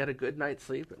eventually get a good night's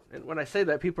sleep. And when I say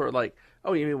that, people are like,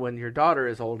 oh, you mean when your daughter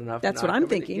is old enough? That's what I'm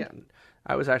thinking. Yeah.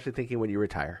 I was actually thinking when you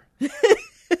retire.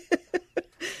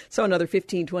 So another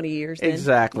 15, 20 years then?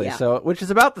 Exactly. Yeah. So, which is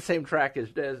about the same track as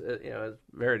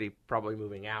Verity probably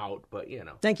moving out, but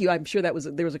Thank you. I'm sure there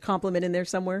was a compliment in there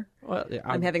somewhere. Well, yeah,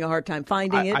 I'm having a hard time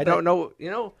finding it. I don't know.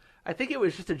 I think it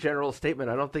was just a general statement.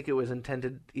 I don't think it was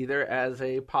intended either as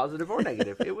a positive or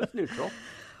negative. It was neutral.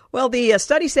 Well, the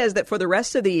study says that for the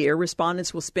rest of the year,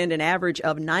 respondents will spend an average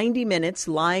of 90 minutes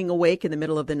lying awake in the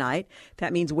middle of the night.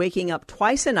 That means waking up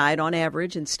twice a night on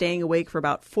average and staying awake for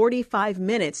about 45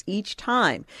 minutes each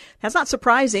time. That's not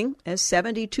surprising, as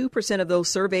 72% of those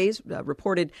surveys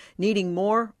reported needing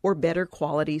more or better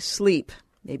quality sleep.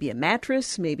 Maybe a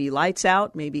mattress, maybe lights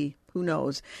out, maybe who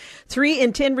knows. 3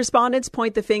 in 10 respondents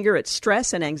point the finger at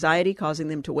stress and anxiety causing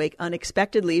them to wake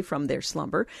unexpectedly from their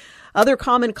slumber. Other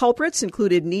common culprits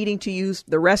included needing to use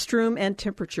the restroom and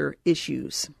temperature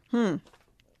issues. And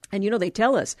they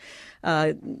tell us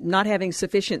not having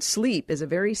sufficient sleep is a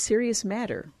very serious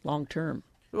matter long term.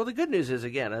 Well, the good news is,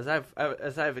 again, as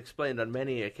I've explained on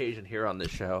many occasions here on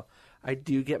this show, I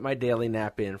do get my daily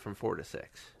nap in from 4 to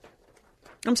 6.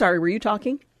 I'm sorry, were you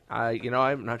talking?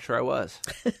 I'm not sure I was.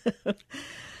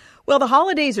 Well, the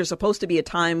holidays are supposed to be a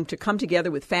time to come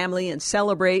together with family and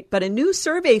celebrate, but a new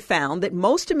survey found that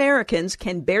most Americans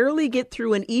can barely get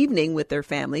through an evening with their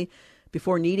family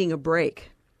before needing a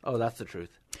break. Oh, that's the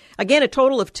truth. Again, a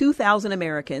total of 2,000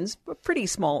 Americans, a pretty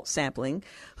small sampling,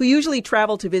 who usually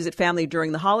travel to visit family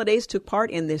during the holidays took part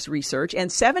in this research,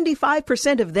 and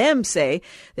 75% of them say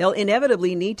they'll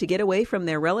inevitably need to get away from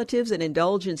their relatives and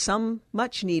indulge in some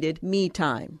much-needed me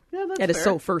time. Yeah, that's That is fair.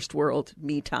 so first world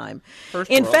me time.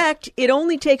 In fact, it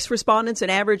only takes respondents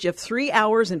an average of 3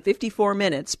 hours and 54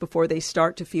 minutes before they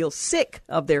start to feel sick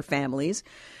of their families.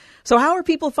 So how are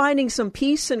people finding some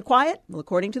peace and quiet? Well,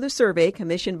 according to the survey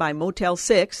commissioned by Motel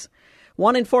 6,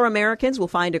 1 in 4 Americans will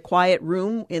find a quiet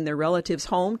room in their relative's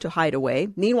home to hide away.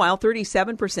 Meanwhile,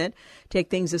 37%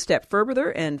 take things a step further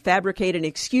and fabricate an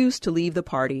excuse to leave the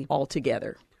party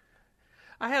altogether.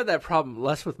 I have that problem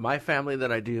less with my family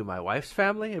than I do my wife's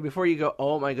family. And before you go,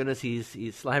 oh my goodness,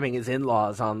 he's slamming his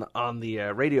in-laws on the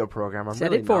radio program. I'm Said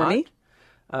really it for not. me.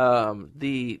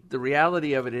 The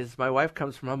reality of it is my wife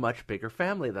comes from a much bigger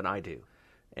family than I do.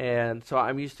 And so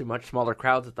I'm used to much smaller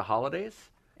crowds at the holidays.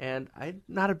 And I'm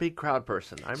not a big crowd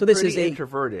person. I'm So this pretty is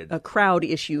introverted. a crowd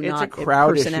issue, It's not a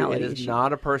crowd issue. personality It is issue.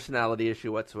 not a personality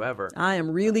issue whatsoever. I am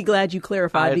really glad you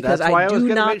clarified because that's why I was do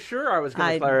gonna not make sure I was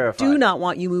gonna I clarify. do not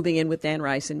want you moving in with Dan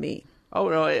Rice and me. Oh,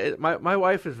 no, my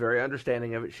wife is very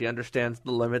understanding of it. She understands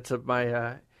the limits of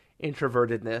my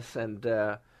introvertedness, and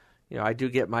I do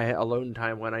get my alone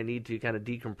time when I need to kind of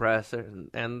decompress,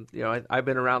 and I've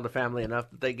been around the family enough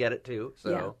that they get it too.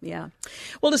 So Yeah.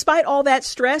 Well, despite all that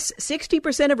stress,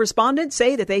 60% of respondents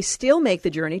say that they still make the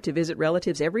journey to visit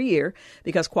relatives every year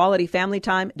because quality family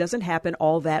time doesn't happen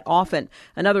all that often.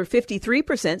 Another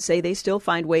 53% say they still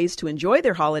find ways to enjoy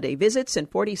their holiday visits,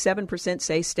 and 47%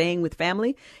 say staying with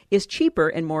family is cheaper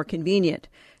and more convenient.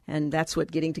 And that's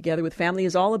what getting together with family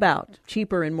is all about,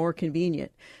 cheaper and more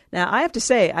convenient. Now, I have to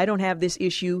say, I don't have this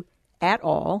issue at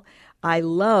all. I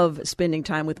love spending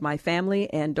time with my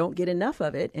family and don't get enough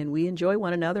of it, and we enjoy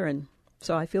one another, and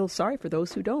so I feel sorry for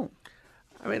those who don't.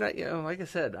 I mean, like I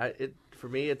said, for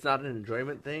me, it's not an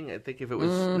enjoyment thing. I think if it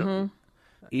was,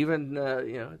 even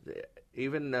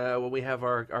when we have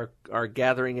our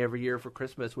gathering every year for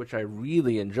Christmas, which I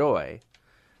really enjoy.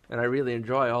 And I really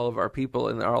enjoy all of our people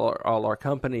and all our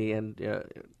company, and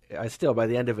I still, by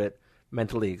the end of it,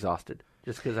 mentally exhausted,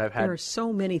 just because I've had. There are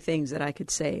so many things that I could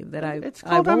say that It's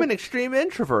called I I'm an extreme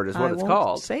introvert, is what it's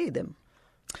called. Say them.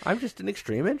 I'm just an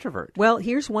extreme introvert. Well,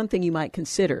 here's one thing you might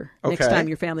consider next Okay. time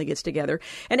your family gets together.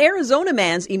 An Arizona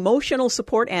man's emotional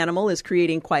support animal is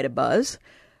creating quite a buzz.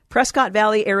 Prescott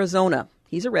Valley, Arizona.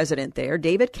 He's a resident there.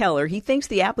 David Keller, he thinks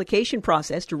the application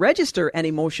process to register an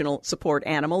emotional support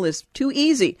animal is too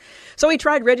easy. So he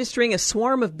tried registering a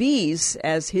swarm of bees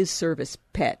as his service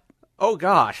pet. Oh,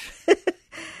 gosh.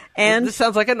 And This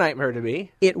sounds like a nightmare to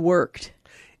me. it worked.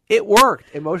 It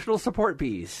worked. Emotional support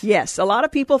bees. Yes, a lot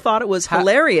of people thought it was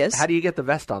hilarious. How do you get the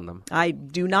vest on them? I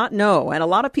do not know. And a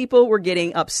lot of people were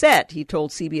getting upset, he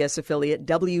told CBS affiliate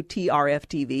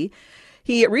WTRF-TV.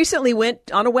 He recently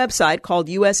went on a website called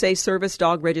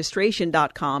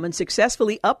USAServiceDogRegistration.com and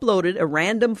successfully uploaded a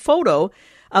random photo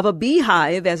of a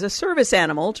beehive as a service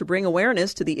animal to bring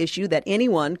awareness to the issue that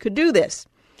anyone could do this.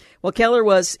 Well, Keller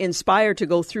was inspired to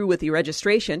go through with the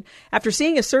registration after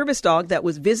seeing a service dog that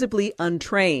was visibly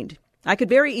untrained. I could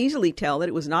very easily tell that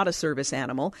it was not a service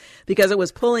animal because it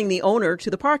was pulling the owner to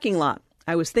the parking lot.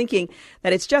 I was thinking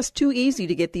that it's just too easy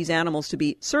to get these animals to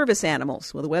be service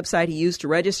animals. Well, the website he used to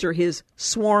register his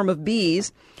swarm of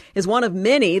bees is one of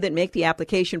many that make the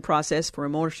application process for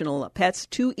emotional pets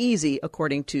too easy,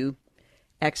 according to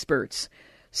experts.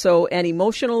 So, an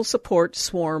emotional support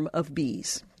swarm of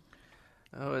bees.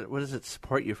 Oh, what does it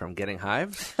support you from getting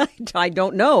hives? I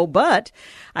don't know, but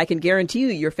I can guarantee you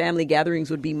your family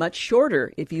gatherings would be much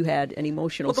shorter if you had an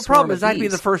emotional Well, the swarm problem of is I'd be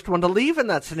bees. the first one to leave in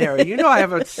that scenario. You know I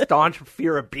have a staunch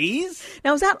fear of bees.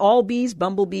 Now, is that all bees,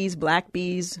 bumblebees, black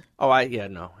bees, Oh,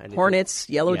 no. Anything. hornets,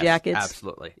 yellow Yes, jackets?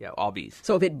 Absolutely. Yeah, all bees.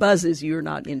 So if it buzzes, you're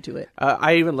not into it.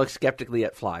 I even look skeptically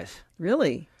at flies.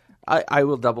 Really?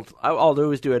 I'll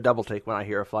always do a double take when I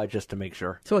hear a fly just to make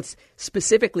sure. So it's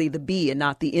specifically the bee and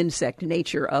not the insect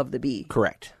nature of the bee.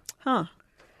 Correct. Huh.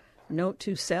 Note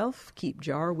to self, keep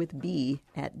jar with bee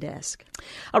at desk.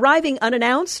 Arriving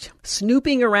unannounced,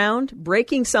 snooping around,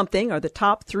 breaking something are the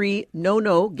top 3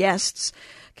 no-no guests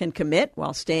can commit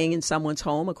while staying in someone's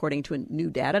home, according to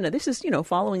new data. Now, this is,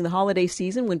 following the holiday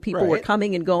season when people were Right.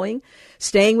 coming and going,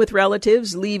 staying with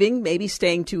relatives, leaving, maybe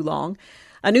staying too long.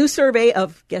 A new survey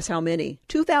of, guess how many,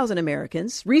 2,000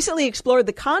 Americans recently explored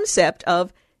the concept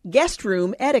of guest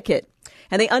room etiquette.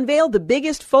 And they unveiled the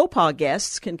biggest faux pas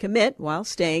guests can commit while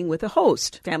staying with a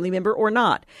host, family member or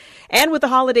not. And with the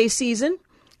holiday season,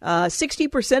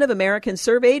 60% of Americans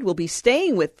surveyed will be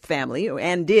staying with family,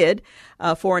 and did,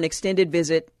 for an extended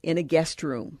visit in a guest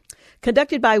room.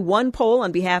 Conducted by one poll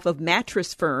on behalf of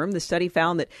Mattress Firm, the study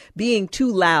found that being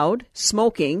too loud,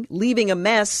 smoking, leaving a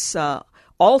mess,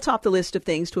 all top the list of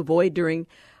things to avoid during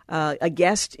a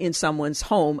guest in someone's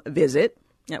home visit.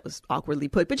 That was awkwardly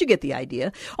put, but you get the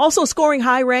idea. Also scoring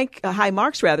high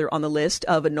marks on the list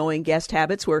of annoying guest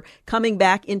habits were coming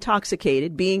back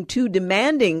intoxicated, being too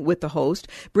demanding with the host,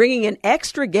 bringing an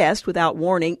extra guest without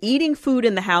warning, eating food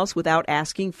in the house without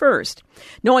asking first.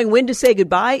 Knowing when to say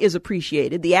goodbye is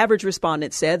appreciated. The average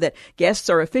respondent said that guests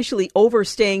are officially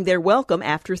overstaying their welcome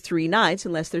after 3 nights,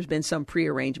 unless there's been some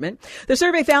prearrangement. The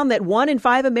survey found that 1 in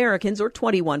 5 Americans, or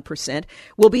 21%,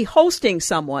 will be hosting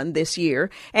someone this year,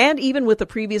 and even with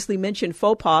the previously mentioned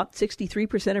faux pas,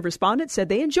 63% of respondents said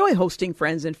they enjoy hosting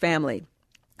friends and family.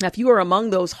 Now, if you are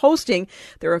among those hosting,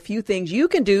 there are a few things you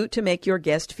can do to make your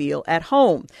guest feel at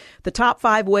home. The top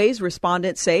 5 ways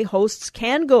respondents say hosts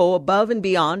can go above and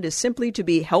beyond is simply to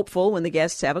be helpful when the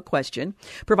guests have a question,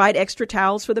 provide extra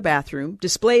towels for the bathroom,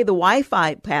 display the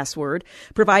Wi-Fi password,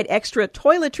 provide extra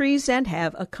toiletries, and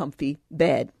have a comfy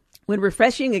bed. When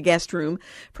refreshing a guest room,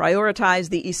 prioritize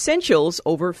the essentials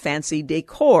over fancy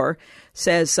decor,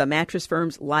 says Mattress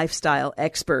Firm's lifestyle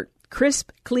expert.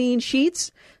 Crisp, clean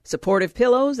sheets, supportive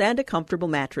pillows, and a comfortable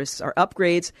mattress are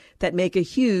upgrades that make a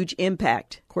huge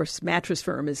impact. Of course, Mattress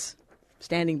Firm is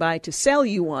standing by to sell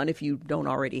you one if you don't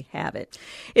already have it.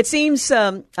 It seems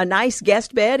a nice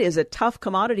guest bed is a tough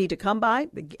commodity to come by,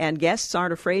 and guests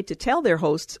aren't afraid to tell their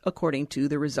hosts, according to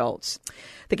the results.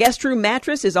 The guest room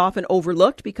mattress is often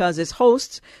overlooked because as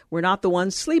hosts, we're not the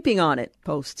ones sleeping on it,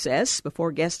 Post says.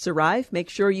 Before guests arrive, make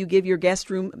sure you give your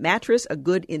guest room mattress a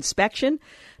good inspection.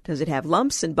 Does it have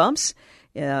lumps and bumps?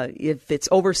 If it's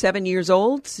over 7 years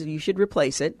old, you should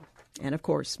replace it. And of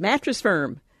course, Mattress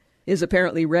Firm is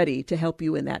apparently ready to help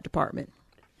you in that department.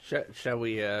 Shall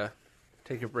we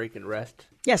take a break and rest?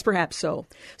 Yes, perhaps so.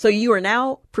 So you are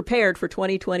now prepared for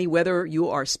 2020, whether you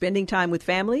are spending time with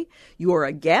family, you are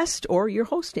a guest, or you're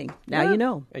hosting. Now you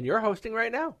know. And you're hosting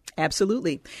right now.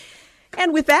 Absolutely.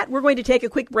 And with that, we're going to take a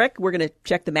quick break. We're going to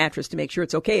check the mattress to make sure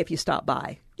it's okay if you stop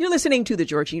by. You're listening to The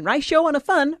Georgene Rice Show on a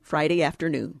fun Friday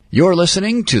afternoon. You're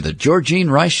listening to the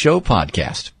Georgene Rice Show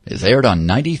podcast. It's aired on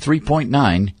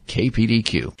 93.9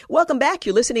 KPDQ. Welcome back.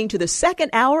 You're listening to the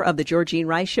second hour of The Georgene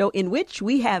Rice Show, in which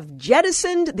we have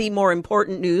jettisoned the more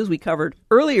important news we covered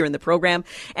earlier in the program,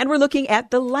 and we're looking at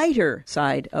the lighter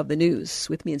side of the news.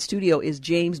 With me in studio is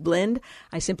James Blend.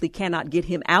 I simply cannot get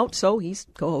him out, so he's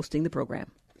co-hosting the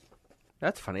program.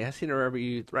 That's funny. I seem to remember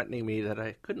you threatening me that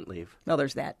I couldn't leave. Well,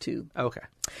 there's that, too. Okay.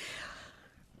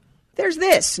 There's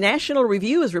this. National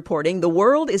Review is reporting the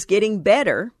world is getting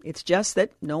better. It's just that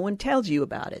no one tells you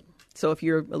about it. So if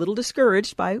you're a little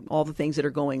discouraged by all the things that are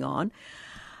going on,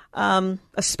 a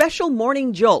special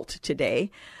morning jolt today.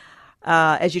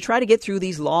 As you try to get through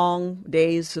these long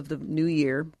days of the new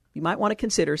year, you might want to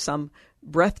consider some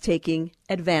breathtaking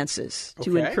advances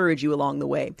to encourage you along the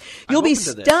way. You'll be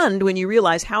stunned when you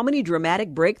realize how many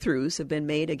dramatic breakthroughs have been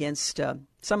made against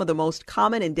some of the most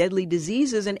common and deadly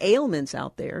diseases and ailments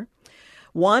out there.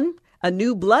 One, a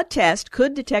new blood test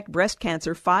could detect breast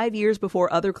cancer 5 years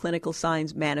before other clinical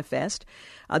signs manifest.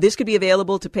 This could be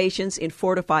available to patients in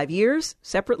 4 to 5 years.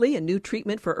 Separately, a new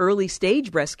treatment for early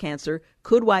stage breast cancer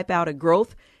could wipe out a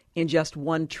growth in just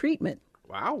one treatment.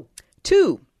 Wow.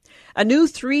 2, a new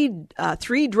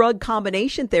three-drug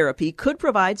combination therapy could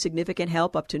provide significant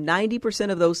help up to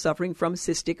 90% of those suffering from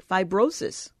cystic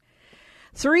fibrosis.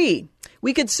 3,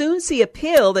 we could soon see a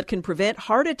pill that can prevent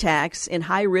heart attacks in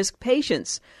high-risk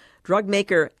patients. Drug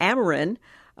maker Amarin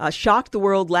shocked the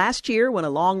world last year when a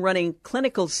long-running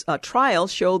clinical trial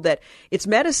showed that its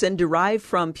medicine derived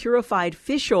from purified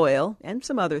fish oil and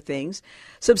some other things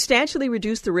substantially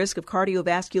reduced the risk of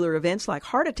cardiovascular events like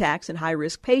heart attacks in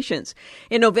high-risk patients.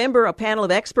 In November, a panel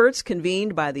of experts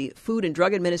convened by the Food and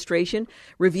Drug Administration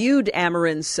reviewed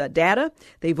Amarin's data.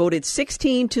 They voted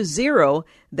 16-0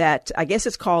 that, I guess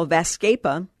it's called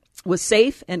Vascepa, was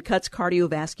safe and cuts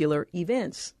cardiovascular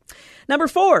events. Number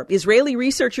 4, Israeli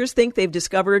researchers think they've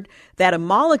discovered that a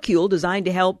molecule designed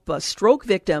to help stroke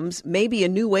victims may be a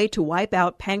new way to wipe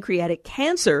out pancreatic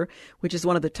cancer, which is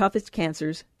one of the toughest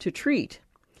cancers to treat.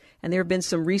 And there have been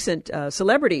some recent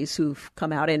celebrities who've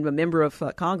come out, and a member of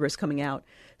Congress coming out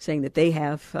saying that they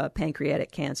have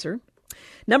pancreatic cancer.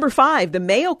 Number 5, the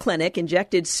Mayo Clinic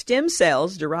injected stem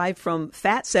cells derived from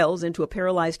fat cells into a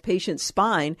paralyzed patient's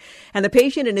spine, and the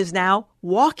patient is now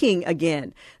walking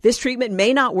again. This treatment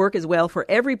may not work as well for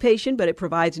every patient, but it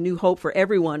provides new hope for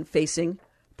everyone facing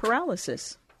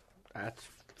paralysis. That's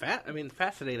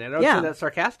fascinating. I don't say that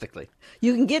sarcastically.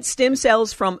 You can get stem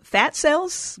cells from fat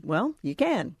cells? Well, you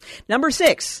can. Number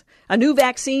 6, a new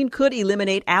vaccine could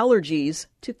eliminate allergies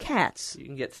to cats. You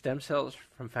can get stem cells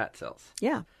from fat cells.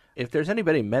 Yeah. If there's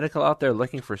anybody medical out there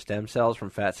looking for stem cells from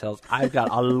fat cells, I've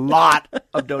got a lot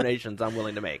of donations I'm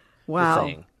willing to make. Wow.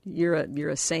 You're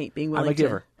a saint being willing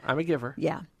to. I'm a giver.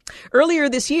 Yeah. Earlier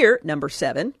this year, number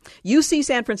 7, UC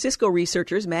San Francisco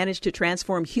researchers managed to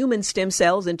transform human stem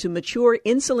cells into mature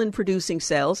insulin-producing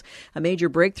cells, a major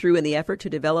breakthrough in the effort to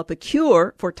develop a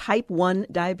cure for type 1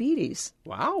 diabetes.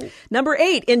 Wow. Number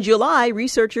 8, in July,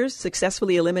 researchers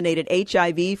successfully eliminated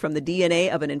HIV from the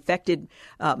DNA of an infected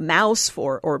mouse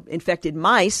or infected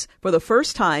mice for the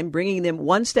first time, bringing them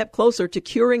one step closer to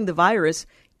curing the virus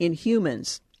in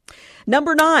humans.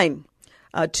 Number 9,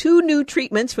 2 new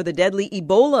treatments for the deadly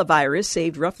Ebola virus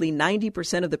saved roughly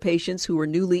 90% of the patients who were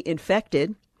newly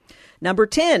infected. Number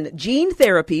 10, gene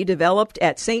therapy developed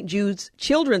at St. Jude's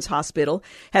Children's Hospital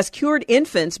has cured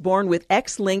infants born with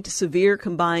X-linked severe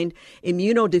combined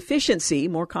immunodeficiency,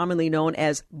 more commonly known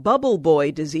as bubble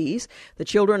boy disease. The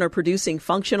children are producing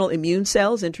functional immune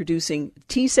cells, introducing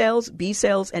T cells, B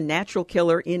cells, and natural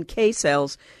killer NK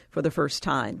cells for the first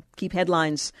time. Keep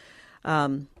headlines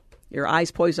your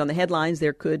eyes poised on the headlines.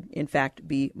 There could, in fact,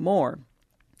 be more.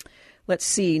 Let's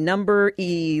see. Number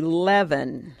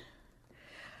 11.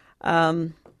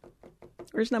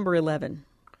 Where's number 11?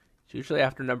 It's usually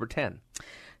after number 10.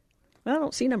 Well, I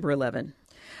don't see number 11.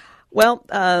 Well,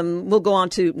 we'll go on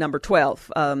to number 12.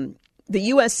 The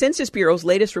U.S. Census Bureau's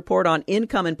latest report on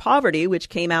income and poverty, which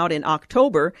came out in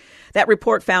October, that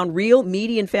report found real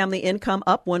median family income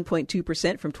up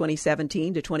 1.2% from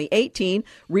 2017 to 2018,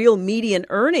 real median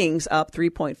earnings up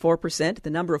 3.4%. The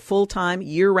number of full-time,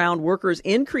 year-round workers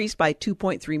increased by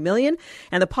 2.3 million,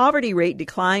 and the poverty rate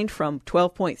declined from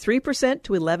 12.3%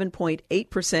 to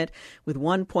 11.8%, with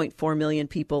 1.4 million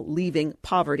people leaving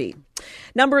poverty.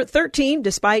 Number 13,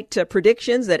 despite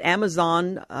predictions that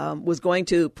Amazon was going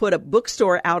to put a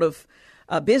bookstore out of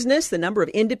Business, the number of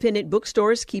independent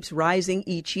bookstores keeps rising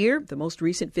each year. The most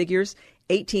recent figures,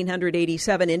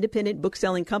 1,887 independent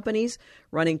book-selling companies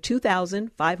running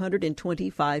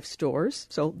 2,525 stores.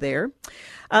 So there.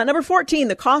 Number 14,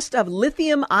 the cost of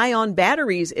lithium-ion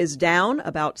batteries is down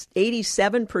about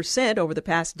 87% over the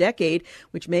past decade,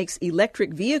 which makes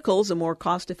electric vehicles a more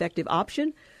cost-effective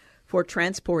option for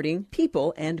transporting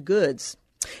people and goods.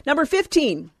 Number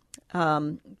 15,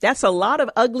 that's a lot of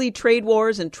ugly trade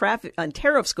wars and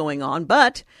tariffs going on,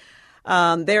 but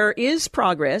there is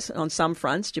progress on some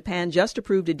fronts. Japan just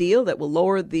approved a deal that will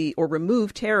lower or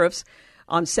remove tariffs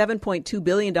on $7.2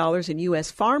 billion in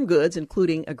U.S. farm goods,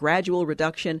 including a gradual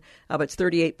reduction of its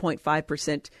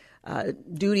 38.5%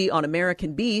 duty on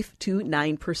American beef to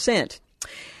 9%.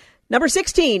 Number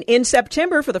 16, in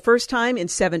September, for the first time in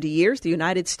 70 years, the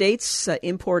United States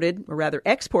exported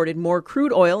more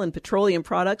crude oil and petroleum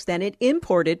products than it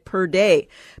imported per day.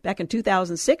 Back in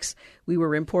 2006, we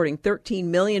were importing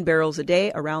 13 million barrels a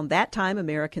day. Around that time,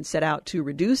 America set out to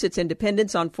reduce its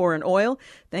dependence on foreign oil.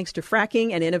 Thanks to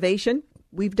fracking and innovation,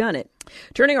 we've done it.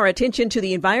 Turning our attention to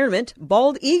the environment,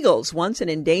 bald eagles, once an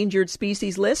endangered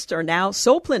species list, are now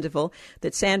so plentiful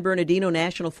that San Bernardino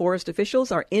National Forest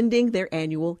officials are ending their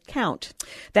annual count.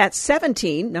 That's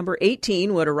 17. Number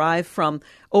 18 would arrive from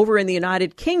over in the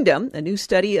United Kingdom. A new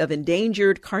study of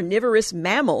endangered carnivorous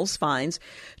mammals finds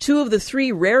 2 of the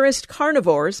 3 rarest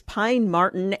carnivores, pine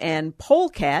marten and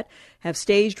polecat, have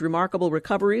staged remarkable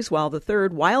recoveries, while the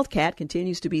third, wildcat,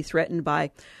 continues to be threatened by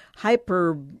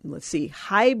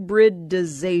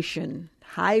hybridization.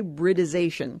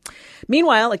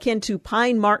 Meanwhile, akin to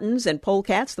pine martens and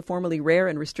polecats, the formerly rare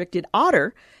and restricted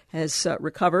otter has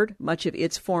recovered much of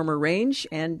its former range,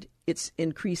 and it's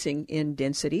increasing in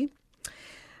density.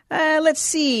 Let's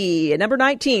see. Number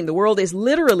 19, the world is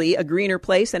literally a greener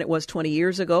place than it was 20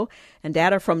 years ago, and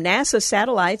data from NASA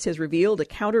satellites has revealed a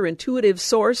counterintuitive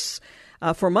source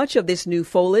for much of this new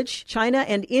foliage: China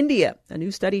and India. A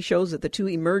new study shows that the 2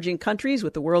 emerging countries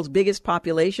with the world's biggest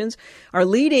populations are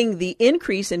leading the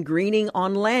increase in greening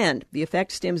on land. The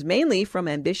effect stems mainly from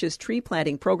ambitious tree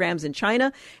planting programs in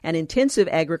China and intensive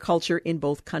agriculture in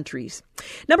both countries.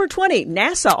 Number 20,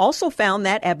 NASA also found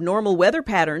that abnormal weather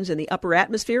patterns in the upper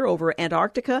atmosphere over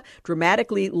Antarctica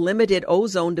dramatically limited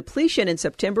ozone depletion in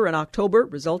September and October,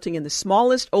 resulting in the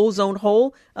smallest ozone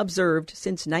hole observed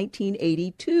since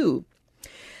 1982.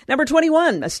 Number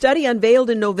 21, a study unveiled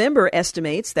in November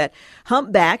estimates that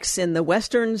humpbacks in the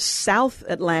western South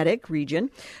Atlantic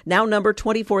region now number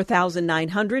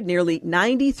 24,900, nearly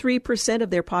 93%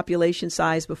 of their population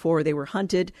size before they were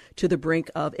hunted to the brink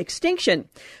of extinction.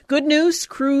 Good news,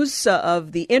 crews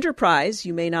of the Enterprise,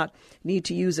 you may not need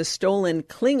to use a stolen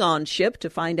Klingon ship to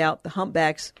find out the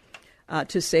humpbacks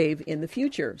to save in the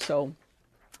future. So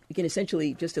you can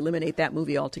essentially just eliminate that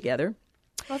movie altogether.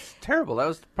 That's terrible. That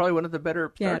was probably one of the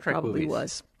better Star Trek probably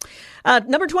movies. Was.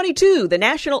 Number 22, the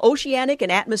National Oceanic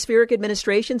and Atmospheric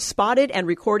Administration spotted and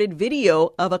recorded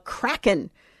video of a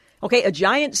kraken. Okay, a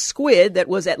giant squid that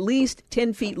was at least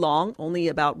 10 feet long, only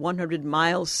about 100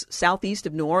 miles southeast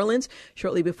of New Orleans,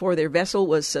 shortly before their vessel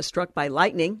was struck by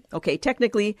lightning. Okay,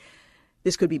 technically,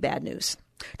 this could be bad news.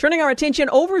 Turning our attention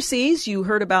overseas, you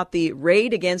heard about the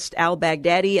raid against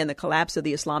al-Baghdadi and the collapse of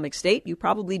the Islamic State. You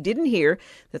probably didn't hear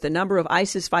that the number of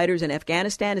ISIS fighters in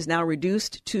Afghanistan is now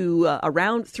reduced to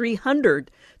around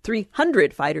 300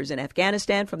 fighters in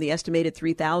Afghanistan from the estimated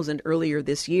 3,000 earlier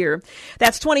this year.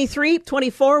 That's 23.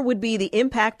 24 would be the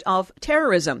impact of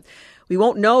terrorism. We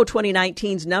won't know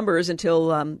 2019's numbers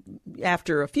until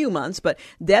after a few months, but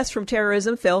deaths from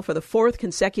terrorism fell for the 4th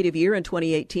consecutive year in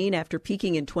 2018 after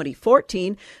peaking in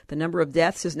 2014. The number of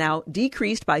deaths has now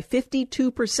decreased by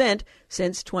 52%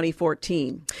 since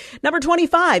 2014. Number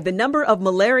 25, the number of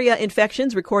malaria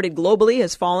infections recorded globally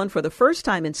has fallen for the first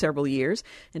time in several years.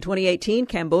 In 2018,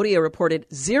 Cambodia reported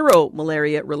 0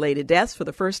 malaria-related deaths for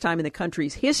the first time in the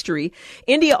country's history.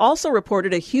 India also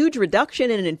reported a huge reduction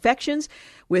in infections,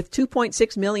 with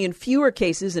 2.6 million fewer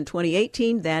cases in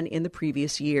 2018 than in the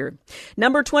previous year.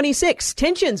 Number 26,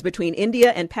 tensions between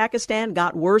India and Pakistan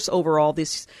got worse overall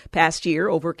this past year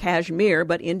over Kashmir,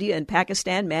 but India and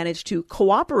Pakistan managed to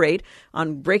cooperate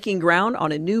on breaking ground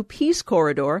on a new peace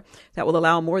corridor that will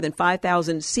allow more than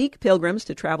 5,000 Sikh pilgrims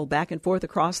to travel back and forth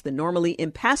across the normally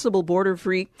impassable border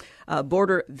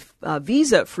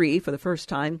visa-free for the first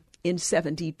time in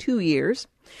 72 years.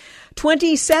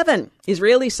 27,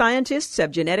 Israeli scientists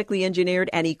have genetically engineered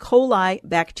an E. coli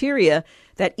bacteria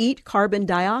that eat carbon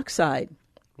dioxide.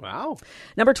 Wow.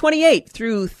 Number 28,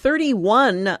 through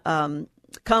 31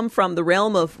 come from the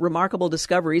realm of remarkable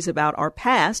discoveries about our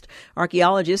past.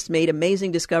 Archaeologists made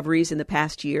amazing discoveries in the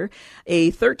past year.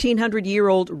 A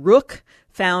 1,300-year-old rook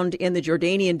found in the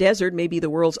Jordanian desert may be the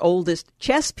world's oldest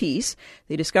chess piece.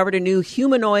 They discovered a new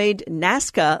humanoid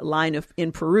Nazca line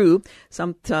in Peru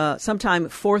sometime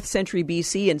 4th century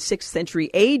BC and 6th century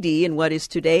AD in what is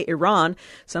today Iran.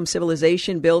 Some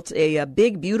civilization built a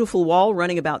big, beautiful wall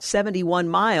running about 71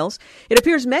 miles. It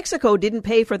appears Mexico didn't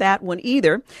pay for that one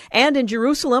either. And in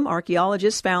Jerusalem,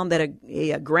 archaeologists found that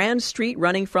a grand street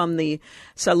running from the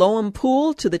Siloam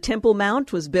Pool to the Temple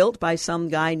Mount was built by some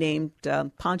guy named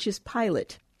Pontius Pilate.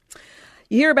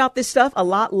 You hear about this stuff a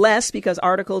lot less because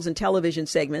articles and television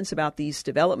segments about these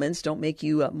developments don't make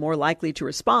you more likely to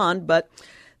respond, but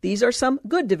these are some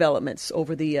good developments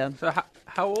over the... So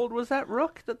how old was that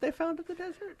rook that they found in the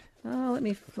desert?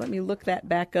 Let me look that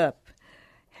back up.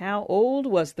 How old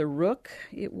was the rook?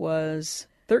 It was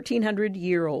 1,300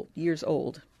 years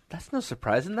old. That's no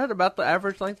surprise. Isn't that about the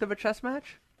average length of a chess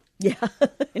match? Yeah,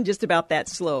 and just about that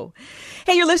slow.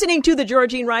 Hey, you're listening to The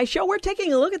Georgene Rice Show. We're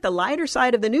taking a look at the lighter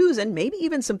side of the news and maybe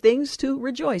even some things to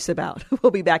rejoice about. We'll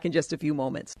be back in just a few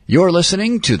moments. You're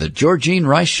listening to The Georgene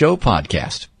Rice Show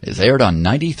podcast. It's aired on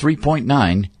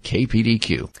 93.9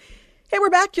 KPDQ. Hey, we're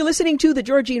back. You're listening to The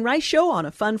Georgene Rice Show on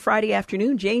a fun Friday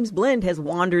afternoon. James Blend has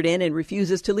wandered in and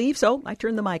refuses to leave, so I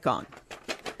turn the mic on.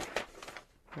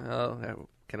 Oh, I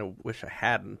kind of wish I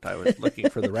hadn't. I was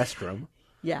looking for the restroom.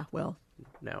 Yeah, well...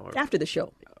 No, after the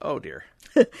show. Oh, dear.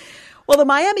 Well, the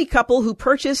Miami couple who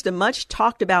purchased a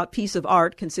much-talked-about piece of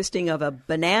art consisting of a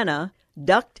banana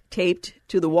duct-taped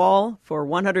to the wall for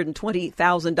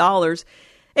 $120,000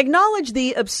 acknowledged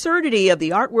the absurdity of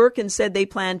the artwork and said they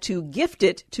plan to gift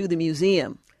it to the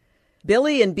museum.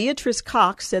 Billy and Beatrice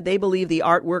Cox said they believe the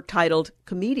artwork titled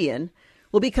Comedian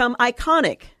will become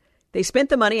iconic. They spent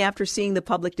the money after seeing the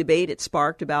public debate it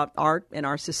sparked about art and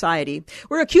our society.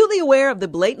 We're acutely aware of the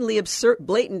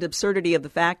blatant absurdity of the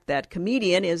fact that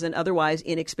Comedian is an otherwise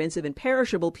inexpensive and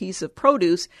perishable piece of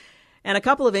produce and a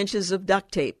couple of inches of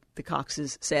duct tape, the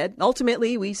Coxes said.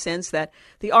 Ultimately, we sense that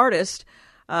the artist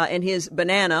and his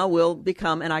banana will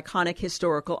become an iconic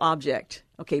historical object.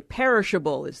 Okay,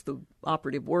 perishable is the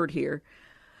operative word here.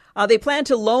 They plan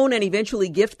to loan and eventually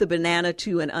gift the banana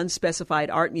to an unspecified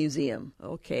art museum.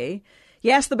 Okay.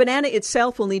 Yes, the banana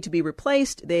itself will need to be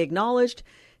replaced. They acknowledged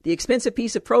the expensive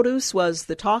piece of produce was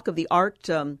the talk of the art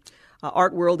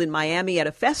world in Miami at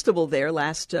a festival there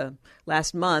last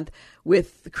month,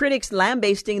 with critics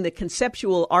lambasting the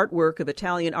conceptual artwork of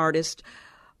Italian artist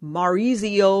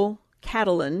Maurizio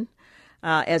Cattelan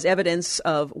as evidence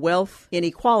of wealth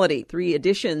inequality. 3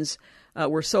 editions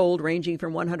were sold, ranging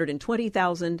from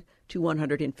 $120,000 to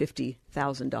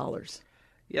 $150,000.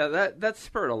 Yeah, that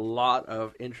spurred a lot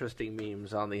of interesting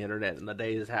memes on the internet in the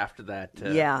days after that.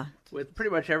 Yeah. With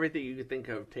pretty much everything you could think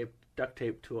of duct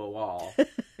taped to a wall,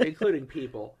 including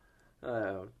people.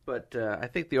 But I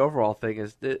think the overall thing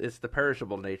is the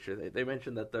perishable nature. They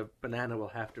mentioned that the banana will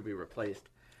have to be replaced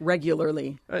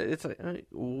regularly. It's like,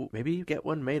 maybe you get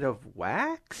one made of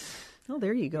wax? Oh,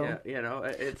 there you go.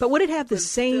 Yeah, but would it have the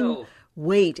same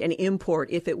weight and import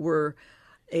if it were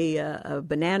a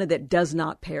banana that does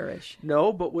not perish?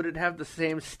 No, but would it have the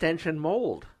same stench and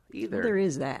mold either? Well, there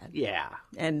is that. Yeah.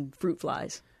 And fruit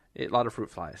flies. A lot of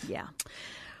fruit flies. Yeah.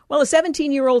 Well, a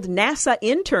 17-year-old NASA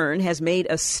intern has made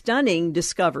a stunning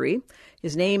discovery.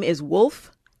 His name is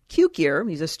Wolf Kukier.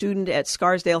 He's a student at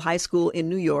Scarsdale High School in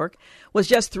New York. Was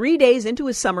just 3 days into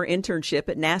his summer internship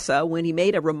at NASA when he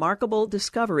made a remarkable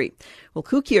discovery. Well,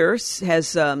 Kukier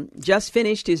has just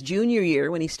finished his junior year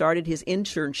when he started his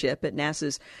internship at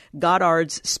NASA's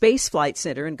Goddard's Space Flight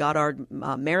Center in Goddard,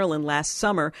 Maryland last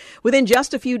summer. Within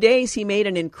just a few days, he made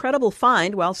an incredible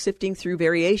find while sifting through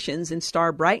variations in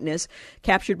star brightness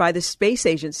captured by the space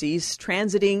agency's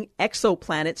Transiting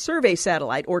Exoplanet Survey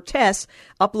Satellite, or TESS,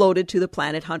 uploaded to the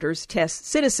Planet Hunters TESS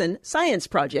Citizen Science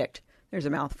Project. There's a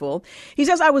mouthful. He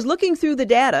says, I was looking through the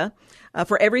data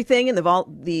for everything, and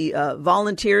the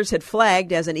volunteers had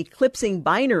flagged as an eclipsing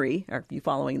binary. Are you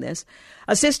following this?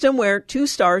 A system where 2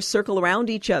 stars circle around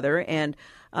each other and,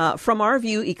 from our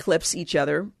view, eclipse each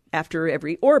other after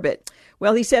every orbit.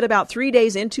 Well, he said, about 3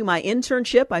 days into my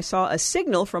internship, I saw a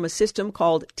signal from a system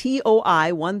called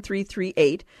TOI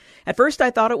 1338. At first,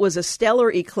 I thought it was a stellar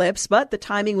eclipse, but the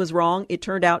timing was wrong. It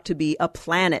turned out to be a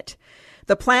planet.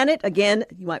 The planet, again,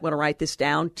 you might want to write this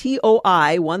down,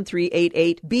 TOI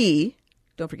 1388b,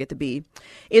 don't forget the B,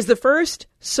 is the first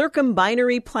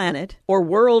circumbinary planet or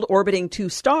world orbiting 2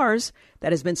 stars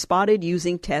that has been spotted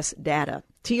using TESS data.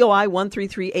 TOI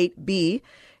 1338b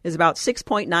is about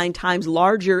 6.9 times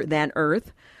larger than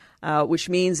Earth. which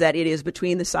means that it is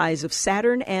between the size of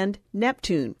Saturn and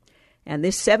Neptune. And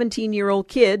this 17-year-old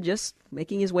kid, just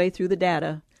making his way through the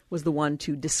data, was the one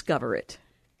to discover it.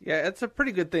 Yeah, it's a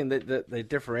pretty good thing that they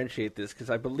differentiate this,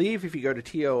 because I believe if you go to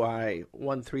TOI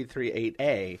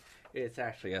 1338A, it's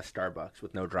actually a Starbucks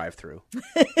with no drive-through.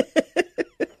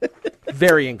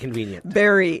 Very inconvenient.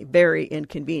 Very, very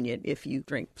inconvenient if you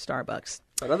drink Starbucks.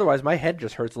 But otherwise, my head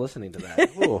just hurts listening to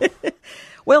that.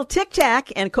 Well, Tic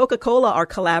Tac and Coca-Cola are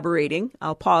collaborating.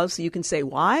 I'll pause so you can say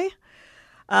why.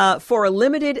 For a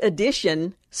limited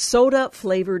edition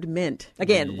soda-flavored mint.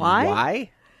 Again, why?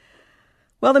 Why?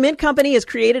 Well, the Mint Company has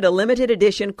created a limited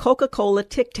edition Coca-Cola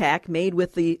Tic Tac made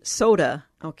with the soda.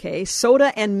 Okay,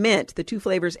 soda and mint, the two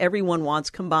flavors everyone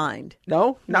wants combined.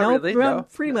 No, not really. No.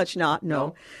 Pretty much not,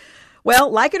 no.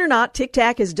 Well, like it or not, Tic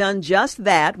Tac has done just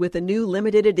that with the new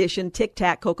limited edition Tic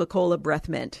Tac Coca-Cola Breath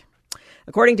Mint.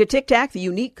 According to Tic Tac, the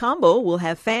unique combo will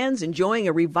have fans enjoying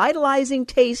a revitalizing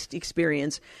taste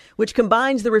experience, which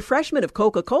combines the refreshment of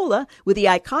Coca-Cola with the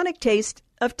iconic taste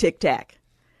of Tic Tac.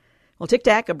 Well, Tic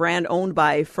Tac, a brand owned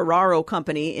by Ferraro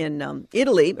Company in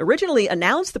Italy, originally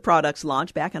announced the product's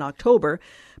launch back in October,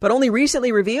 but only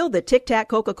recently revealed that Tic Tac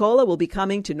Coca-Cola will be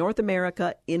coming to North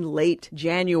America in late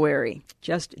January,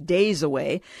 just days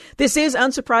away. This is,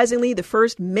 unsurprisingly, the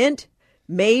first mint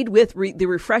made with the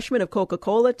refreshment of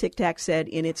Coca-Cola, Tic Tac said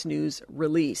in its news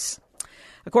release.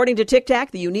 According to Tic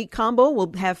Tac, the unique combo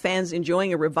will have fans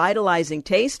enjoying a revitalizing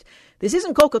taste. This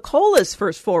isn't Coca-Cola's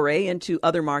first foray into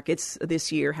other markets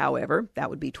this year, however. That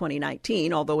would be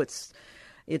 2019, although it's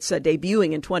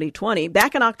debuting in 2020.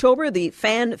 Back in October, the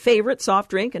fan favorite soft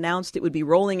drink announced it would be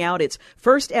rolling out its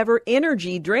first ever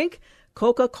energy drink,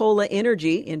 Coca-Cola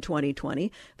Energy, in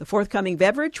 2020. The forthcoming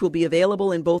beverage will be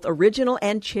available in both original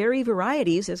and cherry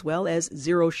varieties, as well as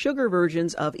zero sugar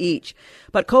versions of each.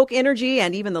 But Coke Energy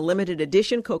and even the limited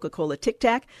edition Coca-Cola Tic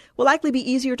Tac will likely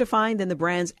be easier to find than the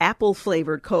brand's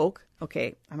apple-flavored Coke.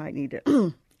 Okay, I might need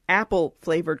to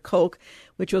apple-flavored Coke,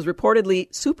 which was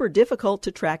reportedly super difficult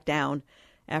to track down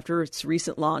after its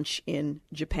recent launch in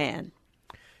Japan.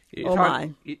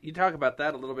 You talk about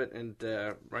that a little bit, and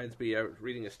reminds me, I was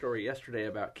reading a story yesterday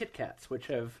about Kit Kats, which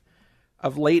have,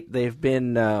 of late, they've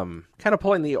been kind of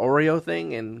pulling the Oreo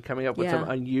thing and coming up with some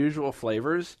unusual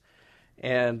flavors.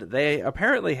 And they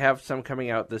apparently have some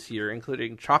coming out this year,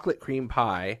 including chocolate cream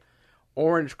pie,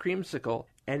 orange creamsicle,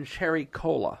 and cherry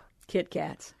cola. Kit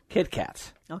Kats. Kit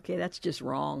Kats. Okay, that's just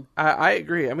wrong. I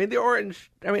agree. I mean,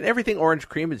 everything orange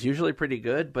cream is usually pretty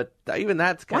good, but even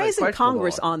that's kind of questionable. Why isn't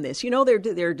Congress on this? You know,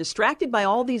 they're distracted by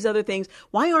all these other things.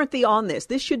 Why aren't they on this?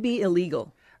 This should be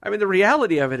illegal. I mean, the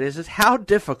reality of it is how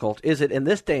difficult is it in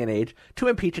this day and age to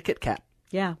impeach a Kit Kat?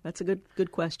 Yeah, that's a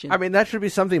good question. I mean, that should be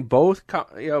something both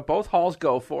halls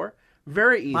go for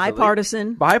very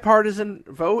easily. Bipartisan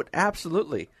vote,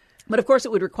 absolutely. But, of course,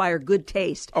 it would require good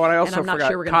taste. Oh, and I also I'm not forgot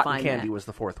sure we're going to find cotton candy that. was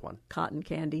the fourth one. Cotton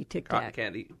candy, Tic Tac. Cotton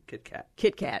candy, Kit Kat.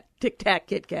 Kit Kat. Tic Tac,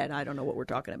 Kit Kat. I don't know what we're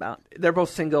talking about. They're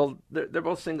both single. They're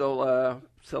both single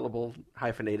syllable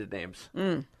hyphenated names.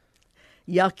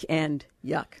 Yuck and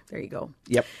yuck. There you go.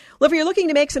 Yep. Well, if you're looking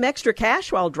to make some extra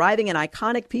cash while driving an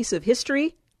iconic piece of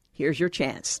history, here's your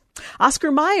chance.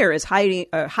 Oscar Mayer is hiring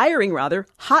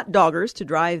hot doggers to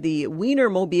drive the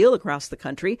Wienermobile across the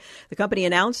country. The company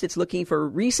announced it's looking for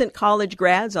recent college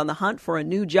grads on the hunt for a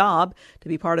new job to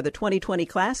be part of the 2020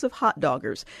 class of hot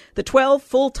doggers. The 12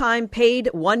 full-time paid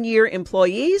one-year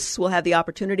employees will have the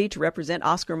opportunity to represent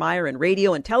Oscar Mayer in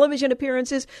radio and television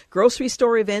appearances, grocery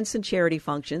store events, and charity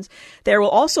functions. There will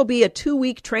also be a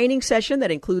 2-week training session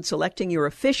that includes selecting your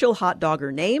official hot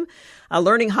dogger name,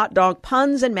 learning hot dog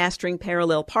puns, and mastering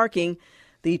parallel parking,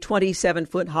 the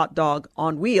 27-foot hot dog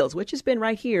on wheels, which has been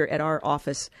right here at our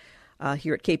office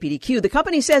here at KPDQ. The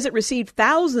company says it received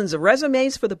thousands of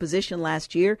resumes for the position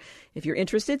last year. If you're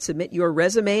interested, submit your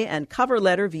resume and cover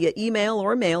letter via email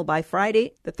or mail by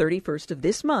Friday, the 31st of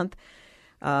this month,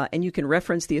 and you can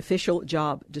reference the official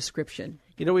job description.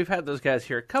 You know, we've had those guys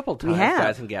here a couple times,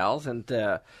 guys and gals, and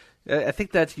I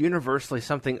think that's universally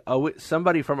something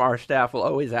somebody from our staff will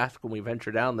always ask when we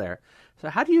venture down there. So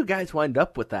how do you guys wind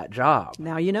up with that job?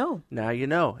 Now you know. Now you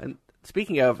know. And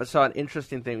speaking of, I saw an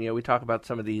interesting thing. You know, we talk about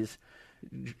some of these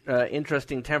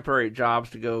interesting temporary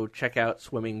jobs to go check out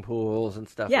swimming pools and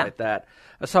stuff like that.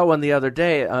 I saw one the other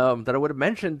day that I would have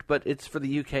mentioned, but it's for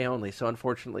the UK only, so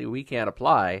unfortunately we can't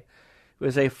apply. It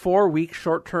was a 4-week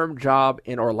short-term job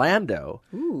in Orlando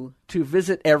to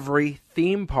visit every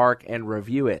theme park and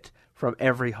review it from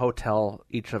every hotel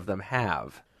each of them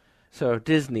have. So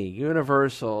Disney,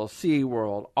 Universal,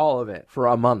 SeaWorld, all of it for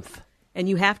a month. And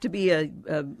you have to be a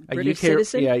British UK,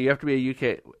 citizen? Yeah, you have to be a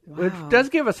UK, which does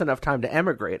give us enough time to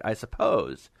emigrate, I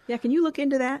suppose. Yeah, can you look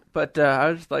into that? But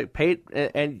I was like, paid,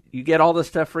 and you get all this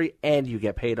stuff free, and you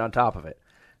get paid on top of it.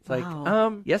 It's like,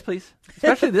 yes, please.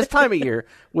 Especially this time of year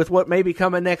with what may be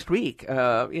coming next week.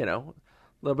 A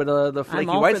little bit of the flaky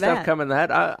white stuff coming.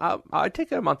 I'd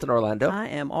take a month in Orlando. I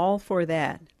am all for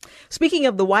that. Speaking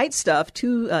of the white stuff,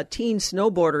 2 teen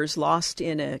snowboarders lost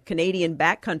in a Canadian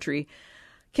backcountry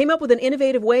came up with an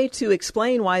innovative way to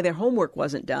explain why their homework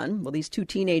wasn't done. Well, these 2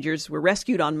 teenagers were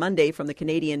rescued on Monday from the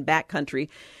Canadian backcountry.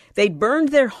 They'd burned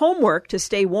their homework to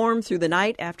stay warm through the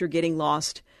night after getting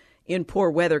lost in poor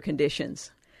weather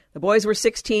conditions. The boys were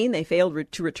 16. They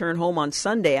failed to return home on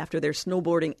Sunday after their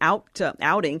snowboarding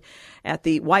outing at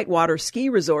the Whitewater Ski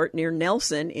Resort near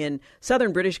Nelson in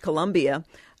southern British Columbia.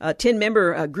 A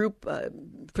 10-member group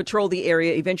patrolled the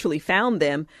area, eventually found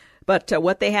them. But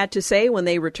what they had to say when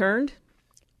they returned,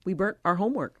 we burnt our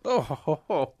homework.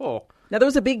 Now, there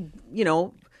was a big,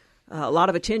 a lot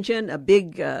of attention, a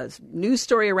big news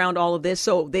story around all of this.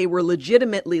 So they were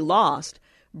legitimately lost,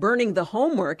 burning the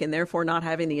homework and therefore not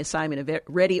having the assignment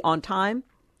ready on time.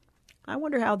 I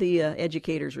wonder how the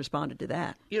educators responded to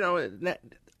that.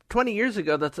 20 years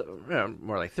ago, that's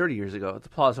more like 30 years ago, it's a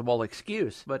plausible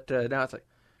excuse. But now it's like,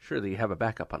 surely you have a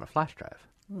backup on a flash drive.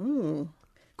 Of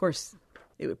course,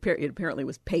 it apparently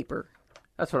was paper.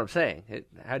 That's what I'm saying.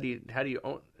 How do you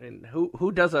own? And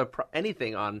who does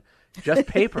anything on just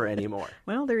paper anymore?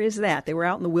 Well, there is that. They were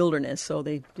out in the wilderness, so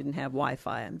they didn't have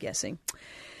Wi-Fi, I'm guessing.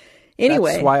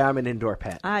 Anyway, that's why I'm an indoor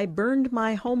pet. I burned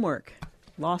my homework,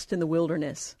 lost in the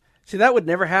wilderness. See, that would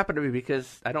never happen to me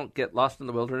because I don't get lost in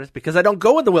the wilderness because I don't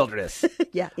go in the wilderness.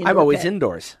 Yeah, I'm always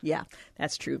indoors. Yeah,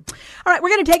 that's true. All right, we're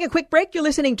going to take a quick break. You're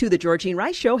listening to The Georgene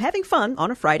Rice Show, having fun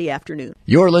on a Friday afternoon.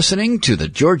 You're listening to The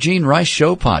Georgene Rice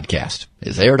Show podcast.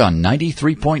 It's aired on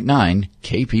 93.9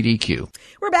 KPDQ.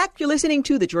 We're back. You're listening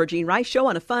to The Georgene Rice Show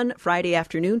on a fun Friday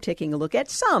afternoon, taking a look at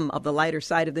some of the lighter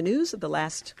side of the news of the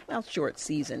last, short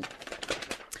season.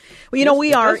 Well,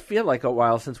 it does feel like a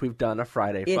while since we've done a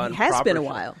Friday fun. It has been a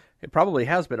while. It probably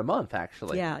has been a month,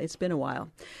 actually. Yeah, it's been a while.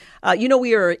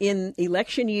 We are in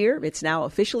election year. It's now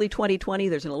officially 2020.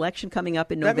 There's an election coming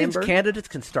up in November. That means candidates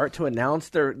can start to announce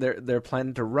their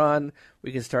plan to run.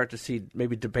 We can start to see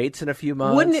maybe debates in a few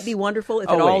months. Wouldn't it be wonderful if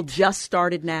it all just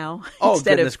started now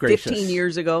instead of 15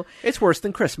 years ago? It's worse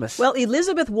than Christmas. Well,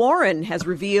 Elizabeth Warren has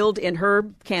revealed in her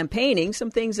campaigning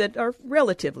some things that are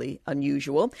relatively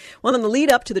unusual. Well, in the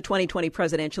lead up to the 2020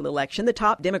 presidential election, the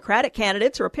top Democratic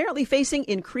candidates are apparently facing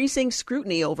increasing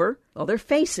scrutiny over, their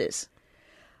faces.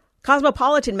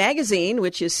 Cosmopolitan magazine,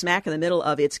 which is smack in the middle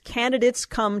of its Candidates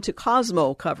Come to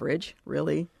Cosmo coverage,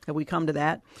 really, have we come to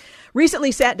that,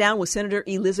 recently sat down with Senator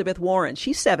Elizabeth Warren,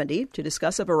 she's 70, to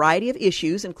discuss a variety of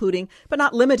issues, including, but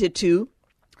not limited to,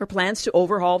 her plans to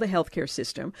overhaul the healthcare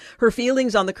system, her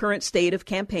feelings on the current state of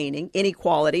campaigning,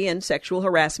 inequality and sexual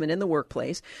harassment in the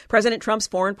workplace, President Trump's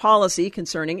foreign policy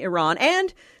concerning Iran,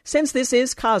 and, since this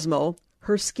is Cosmo,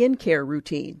 her skincare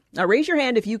routine. Now, raise your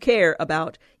hand if you care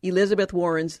about Elizabeth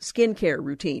Warren's skincare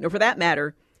routine, or for that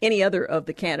matter, any other of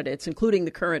the candidates, including the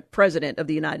current president of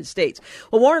the United States.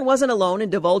 Well, Warren wasn't alone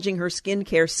in divulging her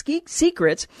skincare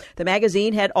secrets. The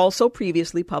magazine had also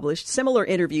previously published similar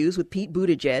interviews with Pete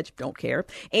Buttigieg, don't care,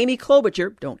 Amy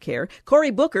Klobuchar, don't care, Cory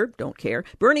Booker, don't care,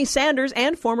 Bernie Sanders,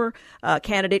 and former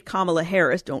candidate Kamala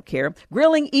Harris, don't care,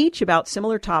 grilling each about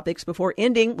similar topics before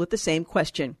ending with the same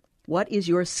question. What is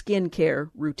your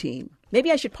skincare routine?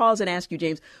 Maybe I should pause and ask you,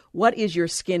 James, what is your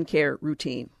skincare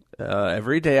routine?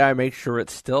 Every day I make sure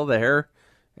it's still there,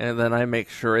 and then I make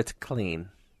sure it's clean.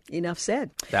 Enough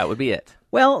said. That would be it.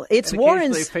 Well, it's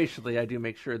Warren's... Facially, I do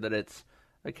make sure that it's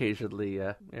occasionally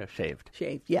shaved.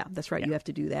 Shaved, yeah, that's right. Yeah. You have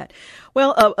to do that.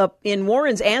 Well, in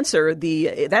Warren's answer,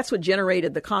 that's what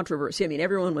generated the controversy. I mean,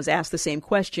 everyone was asked the same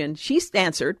question. She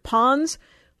answered, Pond's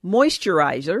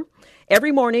moisturizer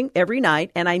every morning, every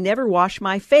night, and I never wash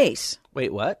my face.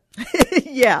 Wait, what?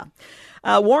 Yeah.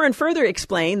 Warren further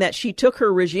explained that she took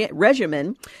her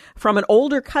regimen from an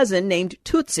older cousin named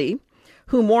Tootsie,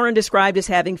 whom Warren described as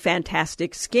having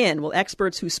fantastic skin. Well,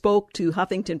 experts who spoke to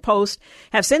Huffington Post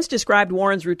have since described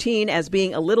Warren's routine as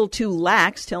being a little too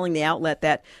lax, telling the outlet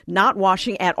that not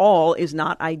washing at all is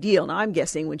not ideal. Now, I'm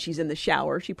guessing when she's in the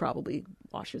shower, she probably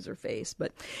washes her face.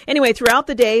 But anyway, throughout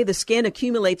the day, the skin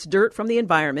accumulates dirt from the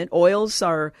environment. Oils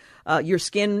are your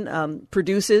skin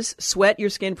produces, sweat your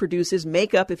skin produces,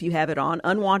 makeup if you have it on,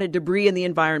 unwanted debris in the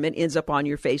environment ends up on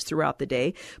your face throughout the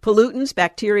day, pollutants,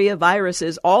 bacteria,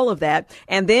 viruses, all of that.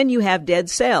 And then you have dead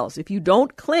cells. If you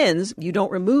don't cleanse, you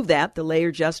don't remove that, the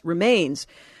layer just remains.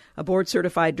 A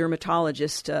board-certified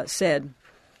dermatologist said.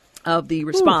 of the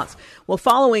response. Well,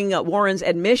 following Warren's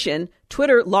admission,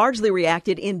 Twitter largely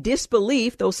reacted in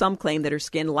disbelief, though some claim that her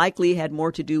skin likely had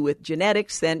more to do with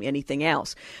genetics than anything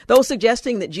else. Those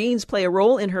suggesting that genes play a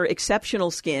role in her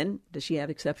exceptional skin. Does she have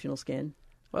exceptional skin?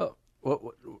 Well,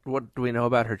 what do we know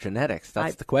about her genetics?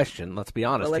 That's the question. Let's be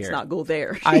honest Well, let's here. not go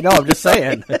there. I know, I'm just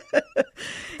saying.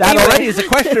 That already is a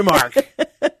question mark.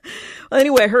 Well,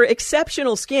 anyway, her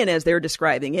exceptional skin, as they're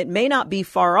describing it, may not be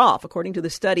far off, according to the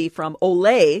study from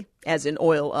Olay, as in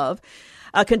oil of,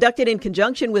 conducted in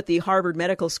conjunction with the Harvard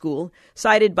Medical School,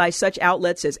 cited by such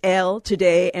outlets as Elle,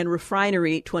 Today, and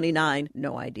Refinery 29.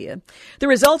 No idea. The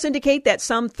results indicate that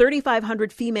some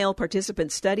 3,500 female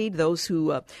participants studied, those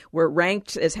who were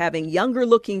ranked as having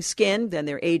younger-looking skin than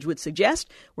their age would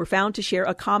suggest, were found to share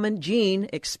a common gene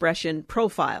expression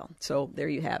profile. So there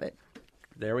you have it.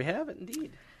 There we have it,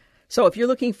 indeed. So if you're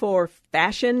looking for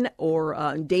fashion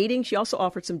or dating, she also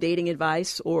offered some dating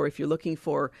advice. Or if you're looking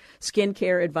for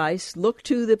skincare advice, look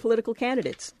to the political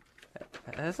candidates.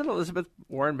 Hasn't Elizabeth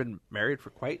Warren been married for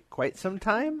quite some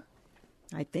time?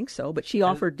 I think so, but she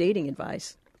offered dating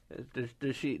advice.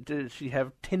 Does she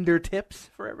have Tinder tips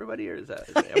for everybody, or is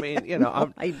that? I mean, you know,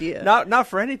 No idea. Not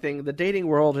for anything. The dating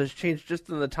world has changed just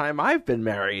in the time I've been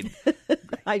married.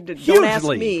 Don't ask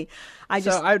me.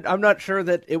 I'm not sure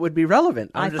that it would be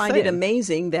relevant. I find it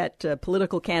amazing that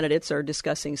political candidates are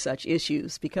discussing such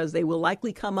issues because they will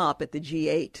likely come up at the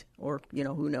G8 or,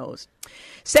 who knows.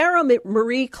 Sarah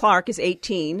Marie Clark is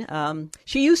 18.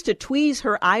 She used to tweeze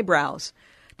her eyebrows,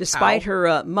 despite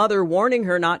her mother warning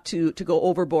her not to go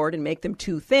overboard and make them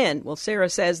too thin. Well, Sarah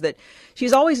says that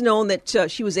she's always known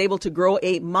that she was able to grow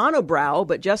a monobrow,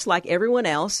 but just like everyone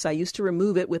else, I used to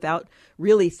remove it without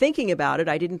really thinking about it.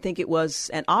 I didn't think it was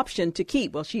an option to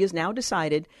keep. Well, she has now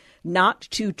decided not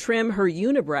to trim her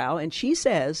unibrow, and she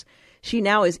says she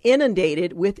now is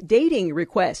inundated with dating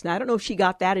requests. Now, I don't know if she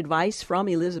got that advice from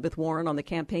Elizabeth Warren on the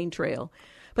campaign trail.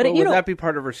 But would that be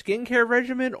part of her skincare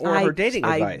regimen or her dating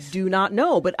advice? I do not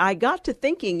know, but I got to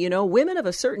thinking, women of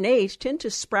a certain age tend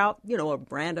to sprout, a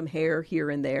random hair here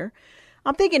and there.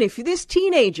 I'm thinking if this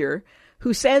teenager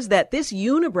who says that this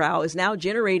unibrow is now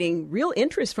generating real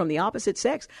interest from the opposite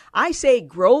sex, I say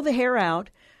grow the hair out.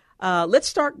 Let's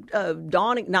start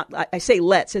donning, I say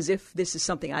let's, as if this is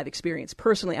something I've experienced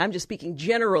personally. I'm just speaking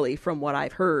generally from what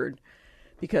I've heard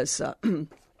because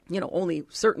only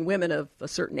certain women of a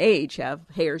certain age have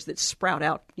hairs that sprout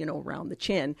out, around the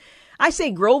chin. I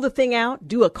say grow the thing out,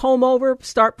 do a comb over,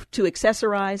 start to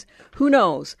accessorize. Who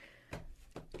knows?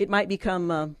 It might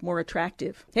become more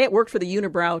attractive. Hey, it worked for the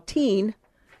unibrow teen.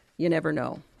 You never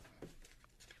know.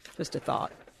 Just a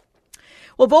thought.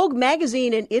 Well, Vogue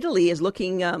magazine in Italy is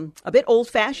looking a bit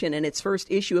old-fashioned in its first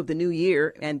issue of the new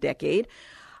year and decade.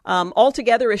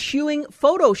 Altogether eschewing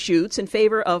photo shoots in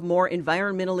favor of more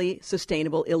environmentally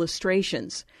sustainable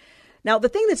illustrations. Now, the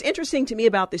thing that's interesting to me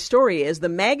about this story is the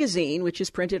magazine, which is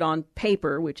printed on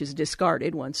paper, which is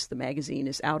discarded once the magazine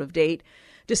is out of date,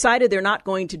 decided they're not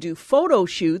going to do photo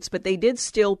shoots, but they did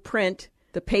still print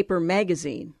the paper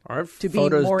magazine. Aren't to be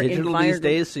photos more digital these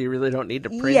days, so you really don't need to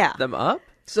print them up?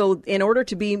 So in order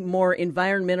to be more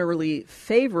environmentally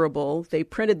favorable, they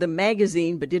printed the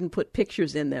magazine but didn't put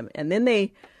pictures in them. And then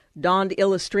they donned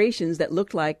illustrations that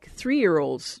looked like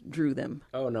 3-year-olds drew them.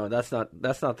 Oh, no, that's not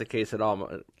the case at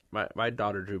all. My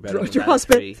daughter drew better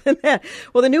than that.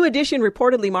 Well, the new edition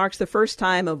reportedly marks the first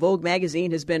time a Vogue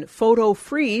magazine has been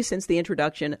photo-free since the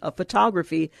introduction of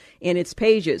photography in its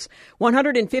pages.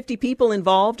 150 people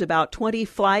involved, about 20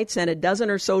 flights and a dozen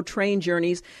or so train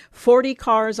journeys, 40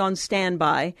 cars on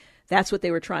standby. That's what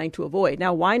they were trying to avoid.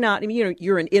 Now, why not? I mean,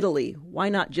 you're in Italy. Why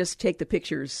not just take the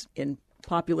pictures in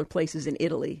popular places in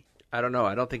Italy? I don't know.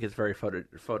 I don't think it's very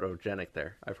photogenic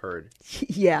there, I've heard.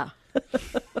 Yeah.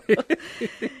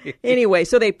 Anyway,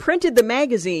 so they printed the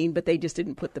magazine, but they just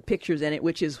didn't put the pictures in it,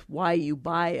 which is why you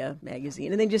buy a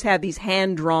magazine. And they just have these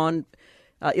hand-drawn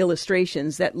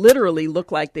illustrations that literally look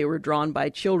like they were drawn by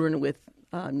children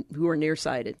who are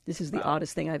nearsighted. This is the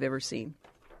oddest thing I've ever seen.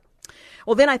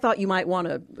 Well, then I thought you might want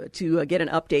to get an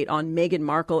update on Meghan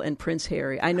Markle and Prince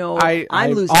Harry. I know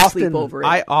I'm losing sleep over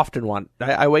it.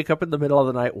 I wake up in the middle of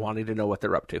the night wanting to know what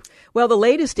they're up to. Well, the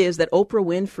latest is that Oprah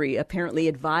Winfrey apparently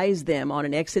advised them on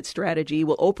an exit strategy.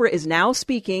 Well, Oprah is now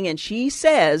speaking, and she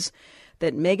says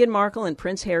that Meghan Markle and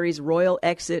Prince Harry's royal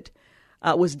exit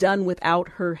was done without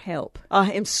her help.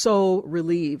 I am so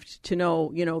relieved to know,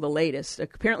 the latest.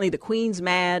 Apparently the Queen's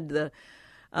mad.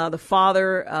 The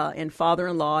father and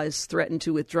father-in-law is threatened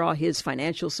to withdraw his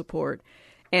financial support.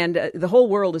 And the whole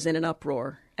world is in an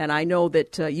uproar. And I know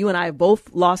that you and I have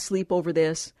both lost sleep over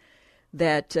this,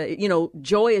 that,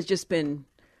 Joy has just been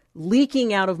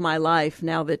leaking out of my life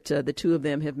now that the two of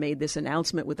them have made this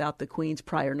announcement without the Queen's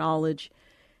prior knowledge.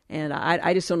 And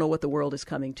I just don't know what the world is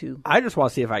coming to. I just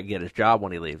want to see if I can get his job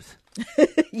when he leaves.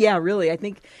 Yeah, really. I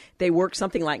think they work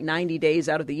something like 90 days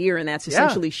out of the year, and that's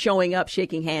essentially showing up,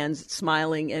 shaking hands,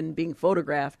 smiling, and being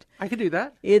photographed. I could do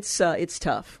that. It's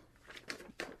tough.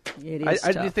 It is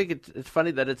I tough. do think it's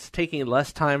funny that it's taking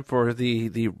less time for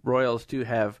the royals to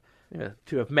have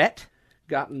met,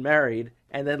 gotten married,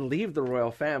 and then leave the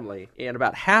royal family. And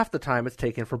about half the time it's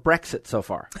taken for Brexit so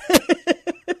far.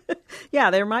 Yeah,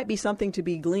 there might be something to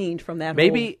be gleaned from that.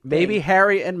 Maybe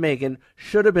Harry and Meghan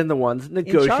should have been the ones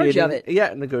negotiating. charge of it.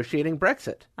 Yeah, negotiating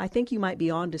Brexit. I think you might be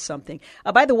onto something.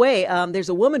 By the way, there's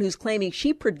a woman who's claiming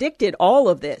she predicted all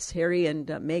of this, Harry and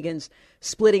Meghan's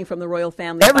splitting from the royal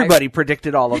family. Everybody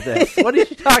predicted all of this. What are you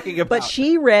talking about? But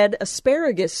she read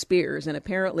asparagus spears, and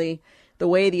apparently the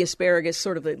way the asparagus,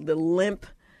 sort of the limp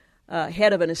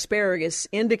head of an asparagus,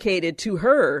 indicated to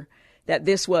her that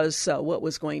this was what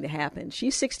was going to happen.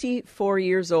 She's 64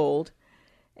 years old,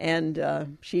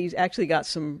 and she's actually got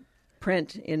some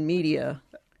print in media.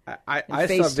 I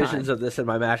saw visions of this in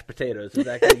my mashed potatoes. Is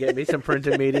that going to get me some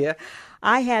printed media?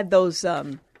 I had those.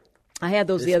 I had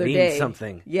those the other means day.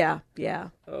 Something. Yeah.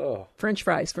 Oh, French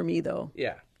fries for me, though.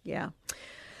 Yeah.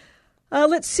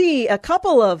 Let's see. A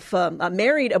couple of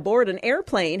married aboard an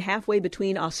airplane halfway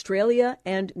between Australia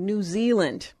and New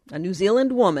Zealand. A New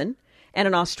Zealand woman and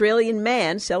an Australian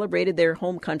man celebrated their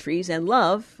home countries and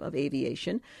love of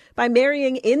aviation by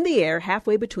marrying in the air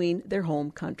halfway between their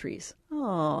home countries.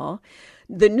 Aww.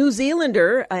 The New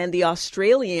Zealander and the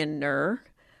Australianer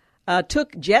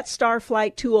took Jetstar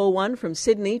Flight 201 from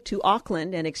Sydney to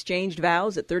Auckland and exchanged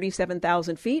vows at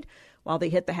 37,000 feet while they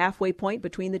hit the halfway point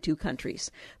between the two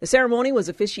countries. The ceremony was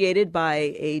officiated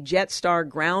by a Jetstar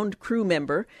ground crew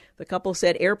member. The couple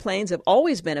said airplanes have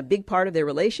always been a big part of their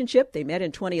relationship. They met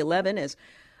in 2011 as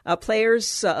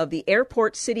players of the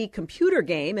Airport City computer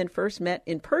game and first met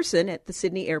in person at the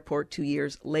Sydney airport 2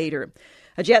 years later.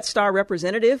 A Jetstar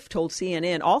representative told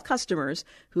CNN all customers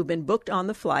who've been booked on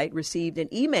the flight received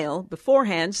an email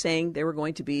beforehand saying they were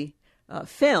going to be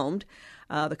filmed.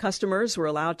 The customers were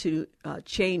allowed to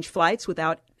change flights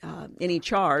without any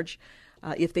charge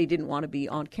if they didn't want to be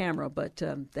on camera. But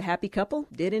the happy couple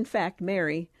did, in fact,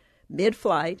 marry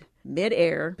mid-flight,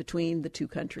 mid-air between the two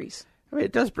countries. I mean,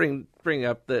 it does bring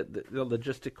up the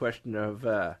logistic question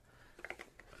of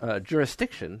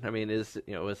jurisdiction. I mean, is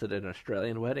it an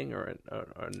Australian wedding or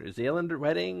a New Zealand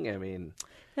wedding? I mean,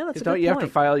 yeah, that's a don't good you point. have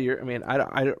to file your? I mean,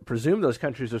 I presume those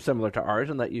countries are similar to ours,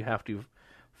 and that you have to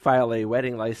file a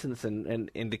wedding license and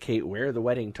indicate where the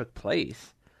wedding took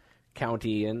place,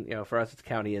 county and for us it's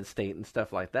county and state and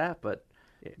stuff like that. But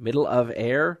middle of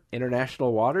air,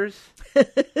 international waters.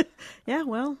 Yeah,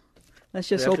 well, let's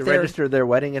just they hope have to register their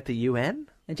wedding at the UN.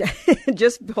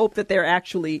 Just hope that they're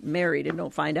actually married and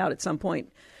don't find out at some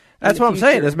point. That's what I'm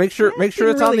saying. Is make sure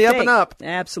it's on the up and up.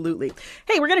 Absolutely.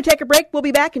 Hey, we're going to take a break. We'll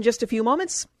be back in just a few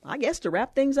moments, I guess, to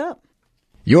wrap things up.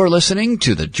 You're listening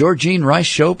to the Georgene Rice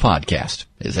Show podcast.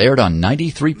 It's aired on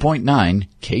 93.9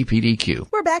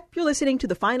 KPDQ. We're back. You're listening to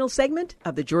the final segment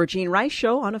of the Georgene Rice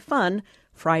Show on a fun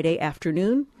Friday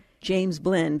afternoon. James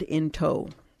Blend in tow.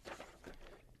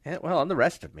 Yeah, well, and the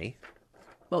rest of me.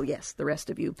 Well, yes, the rest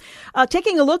of you.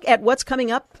 Taking a look at what's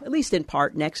coming up, at least in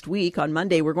part, next week. On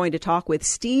Monday, we're going to talk with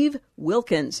Steve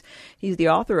Wilkins. He's the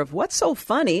author of What's So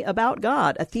Funny About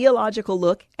God? A Theological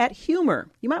Look at Humor.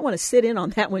 You might want to sit in on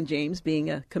that one, James, being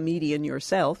a comedian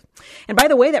yourself. And by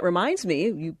the way, that reminds me,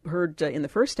 you heard in the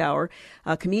first hour,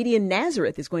 comedian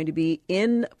Nazareth is going to be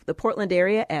in the Portland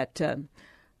area at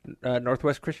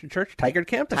Northwest Christian Church, Tigard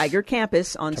Campus. Tigard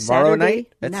Campus on Tomorrow Saturday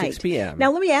night at 6 p.m.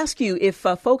 Now, let me ask you, if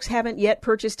folks haven't yet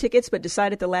purchased tickets but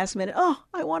decide at the last minute,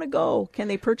 I want to go, can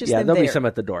they purchase them there? Yeah, there'll be some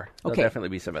at the door. There'll Okay. definitely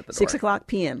be some at the door. 6 o'clock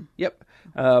p.m. Yep.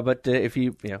 But if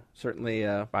you certainly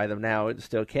buy them now, it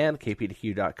still can.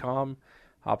 KPDQ.com.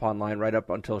 Hop online right up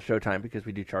until showtime because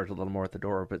we do charge a little more at the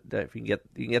door. But if you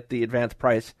can get the advance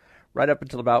price right up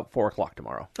until about 4 o'clock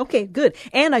tomorrow. Okay, good.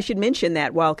 And I should mention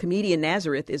that while comedian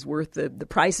Nazareth is worth the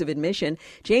price of admission,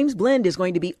 James Blend is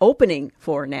going to be opening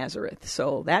for Nazareth.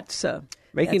 So that's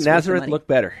making that's Nazareth look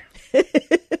better.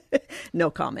 No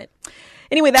comment.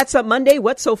 Anyway, that's up Monday.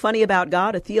 What's So Funny About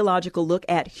God? A Theological Look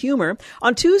at Humor.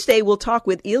 On Tuesday, we'll talk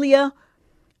with Ilya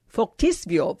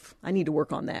Foktisvyov. I need to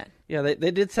work on that. Yeah,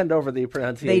 they did send over the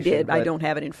pronunciation. They did. I don't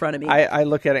have it in front of me. I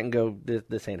look at it and go,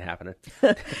 this ain't happening.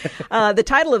 The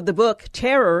title of the book,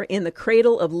 Terror in the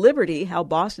Cradle of Liberty, How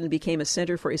Boston Became a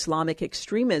Center for Islamic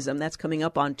Extremism. That's coming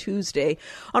up on Tuesday.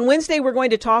 On Wednesday, we're going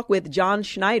to talk with John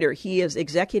Schneider. He is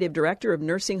Executive Director of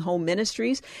Nursing Home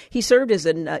Ministries. He served as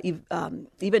an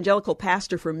evangelical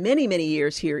pastor for many, many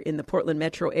years here in the Portland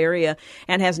metro area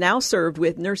and has now served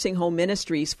with Nursing Home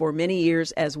Ministries for many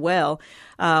years as well.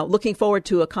 Looking forward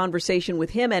to a conversation with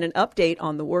him and an update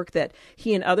on the work that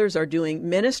he and others are doing,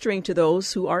 ministering to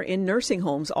those who are in nursing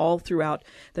homes all throughout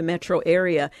the metro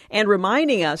area and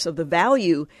reminding us of the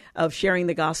value of sharing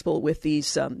the gospel with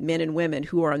these men and women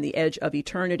who are on the edge of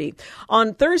eternity.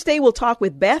 On Thursday, we'll talk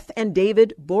with Beth and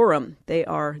David Borum. They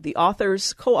are the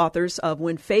co-authors of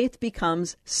When Faith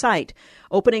Becomes Sight,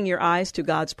 Opening Your Eyes to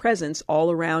God's Presence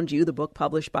All Around You, the book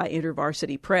published by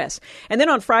InterVarsity Press. And then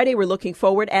on Friday, we're looking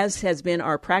forward, as has been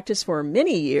our practice for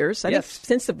many years, I think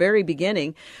since the very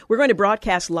beginning, we're going to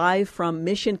broadcast live from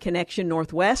Mission Connection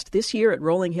Northwest this year at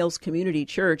Rolling Hills Community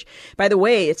Church. By the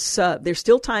way, it's there's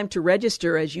still time to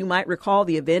register. As you might recall,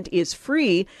 the event is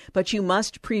free, but you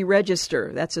must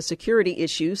pre-register. That's a security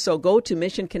issue, so go to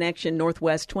Mission Connection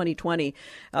Northwest 2020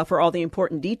 for all the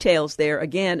important details there.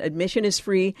 Again, admission is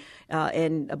free,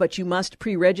 but you must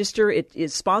pre-register. It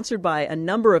is sponsored by a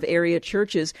number of area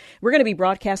churches. We're going to be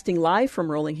broadcasting live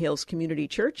from Rolling Hills Community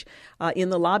Church in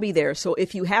the lobby there. So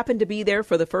if you happen to be there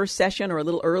for the first session or a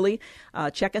little early,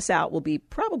 check us out. We'll be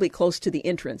probably close to the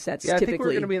entrance. That's typically I think we're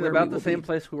going to be in about the same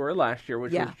place we were last year,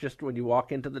 which was just when you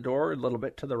walk into the door a little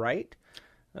bit to the right.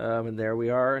 And there we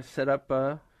are set up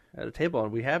at a table,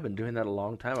 and we have been doing that a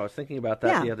long time. I was thinking about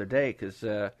that the other day because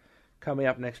coming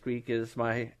up next week is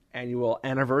my annual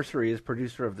anniversary as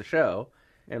producer of the show,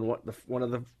 and one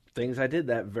of the things I did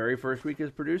that very first week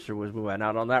as producer was we went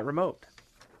out on that remote.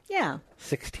 Yeah.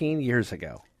 16 years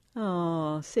ago.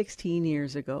 Oh, 16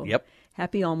 years ago. Yep.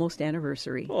 Happy almost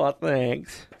anniversary. Well,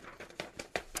 thanks.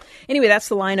 Anyway, that's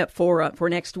the lineup for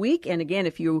next week. And again,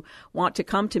 if you want to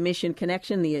come to Mission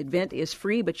Connection, the event is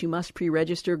free, but you must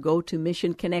pre-register. Go to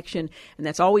Mission Connection, and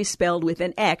that's always spelled with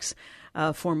an X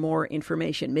for more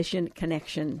information. Mission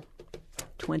Connection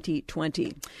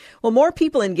 2020. Well, more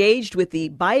people engaged with the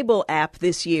Bible app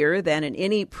this year than in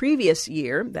any previous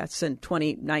year. That's in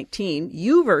 2019.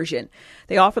 YouVersion.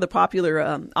 They offer the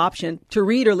popular option to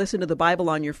read or listen to the Bible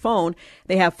on your phone.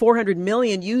 They have 400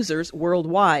 million users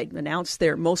worldwide. Announced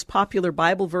their most popular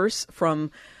Bible verse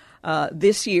from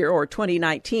this year, or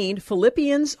 2019,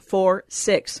 Philippians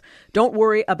 4:6. Don't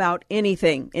worry about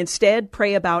anything. Instead,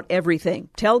 pray about everything.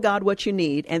 Tell God what you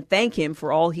need and thank Him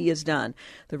for all He has done.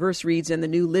 The verse reads in the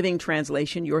New Living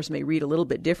Translation. Yours may read a little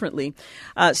bit differently.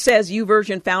 Says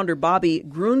YouVersion founder Bobby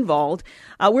Grunwald,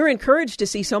 we're encouraged to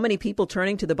see so many people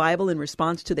turning to the Bible in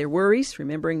response to their worries,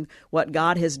 remembering what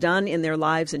God has done in their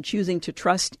lives and choosing to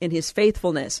trust in His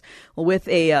faithfulness. Well, with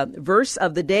a verse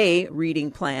of the day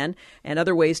reading plan and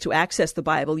other ways to access the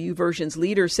Bible, YouVersion's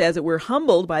leader says that we're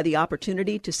humbled by the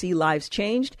opportunity to see lives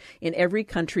changed in every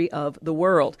country of the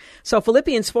world. So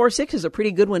Philippians 4:6 is a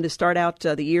pretty good one to start out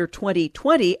the year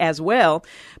 2020 as well,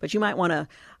 but you might want to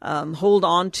hold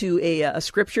on to a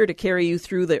scripture to carry you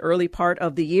through the early part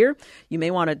of the year. You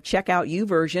may want to check out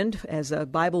YouVersion as a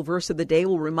Bible verse of the day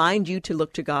will remind you to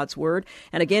look to God's Word.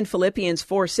 And again, Philippians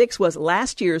 4:6 was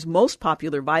last year's most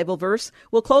popular Bible verse.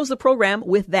 We'll close the program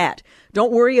with that.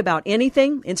 Don't worry about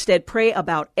anything. Instead, pray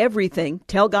about everything.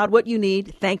 Tell God what you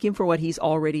need. Thank Him for what He's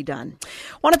already done.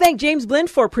 I want to thank James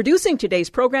Blend for producing today's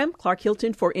program, Clark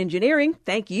Hilton for engineering.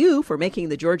 Thank you for making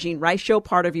the Georgene Rice Show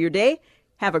part of your day.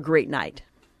 Have a great night.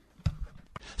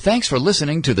 Thanks for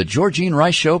listening to the Georgene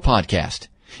Rice Show podcast.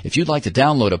 If you'd like to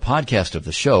download a podcast of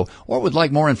the show or would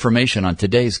like more information on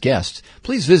today's guests,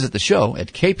 please visit the show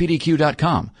at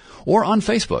kpdq.com or on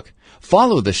Facebook.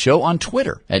 Follow the show on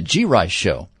Twitter at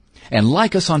GRiceShow and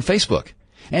like us on Facebook.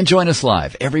 And join us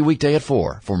live every weekday at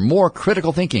 4 for more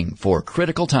critical thinking for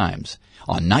critical times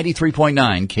on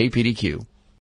 93.9 KPDQ.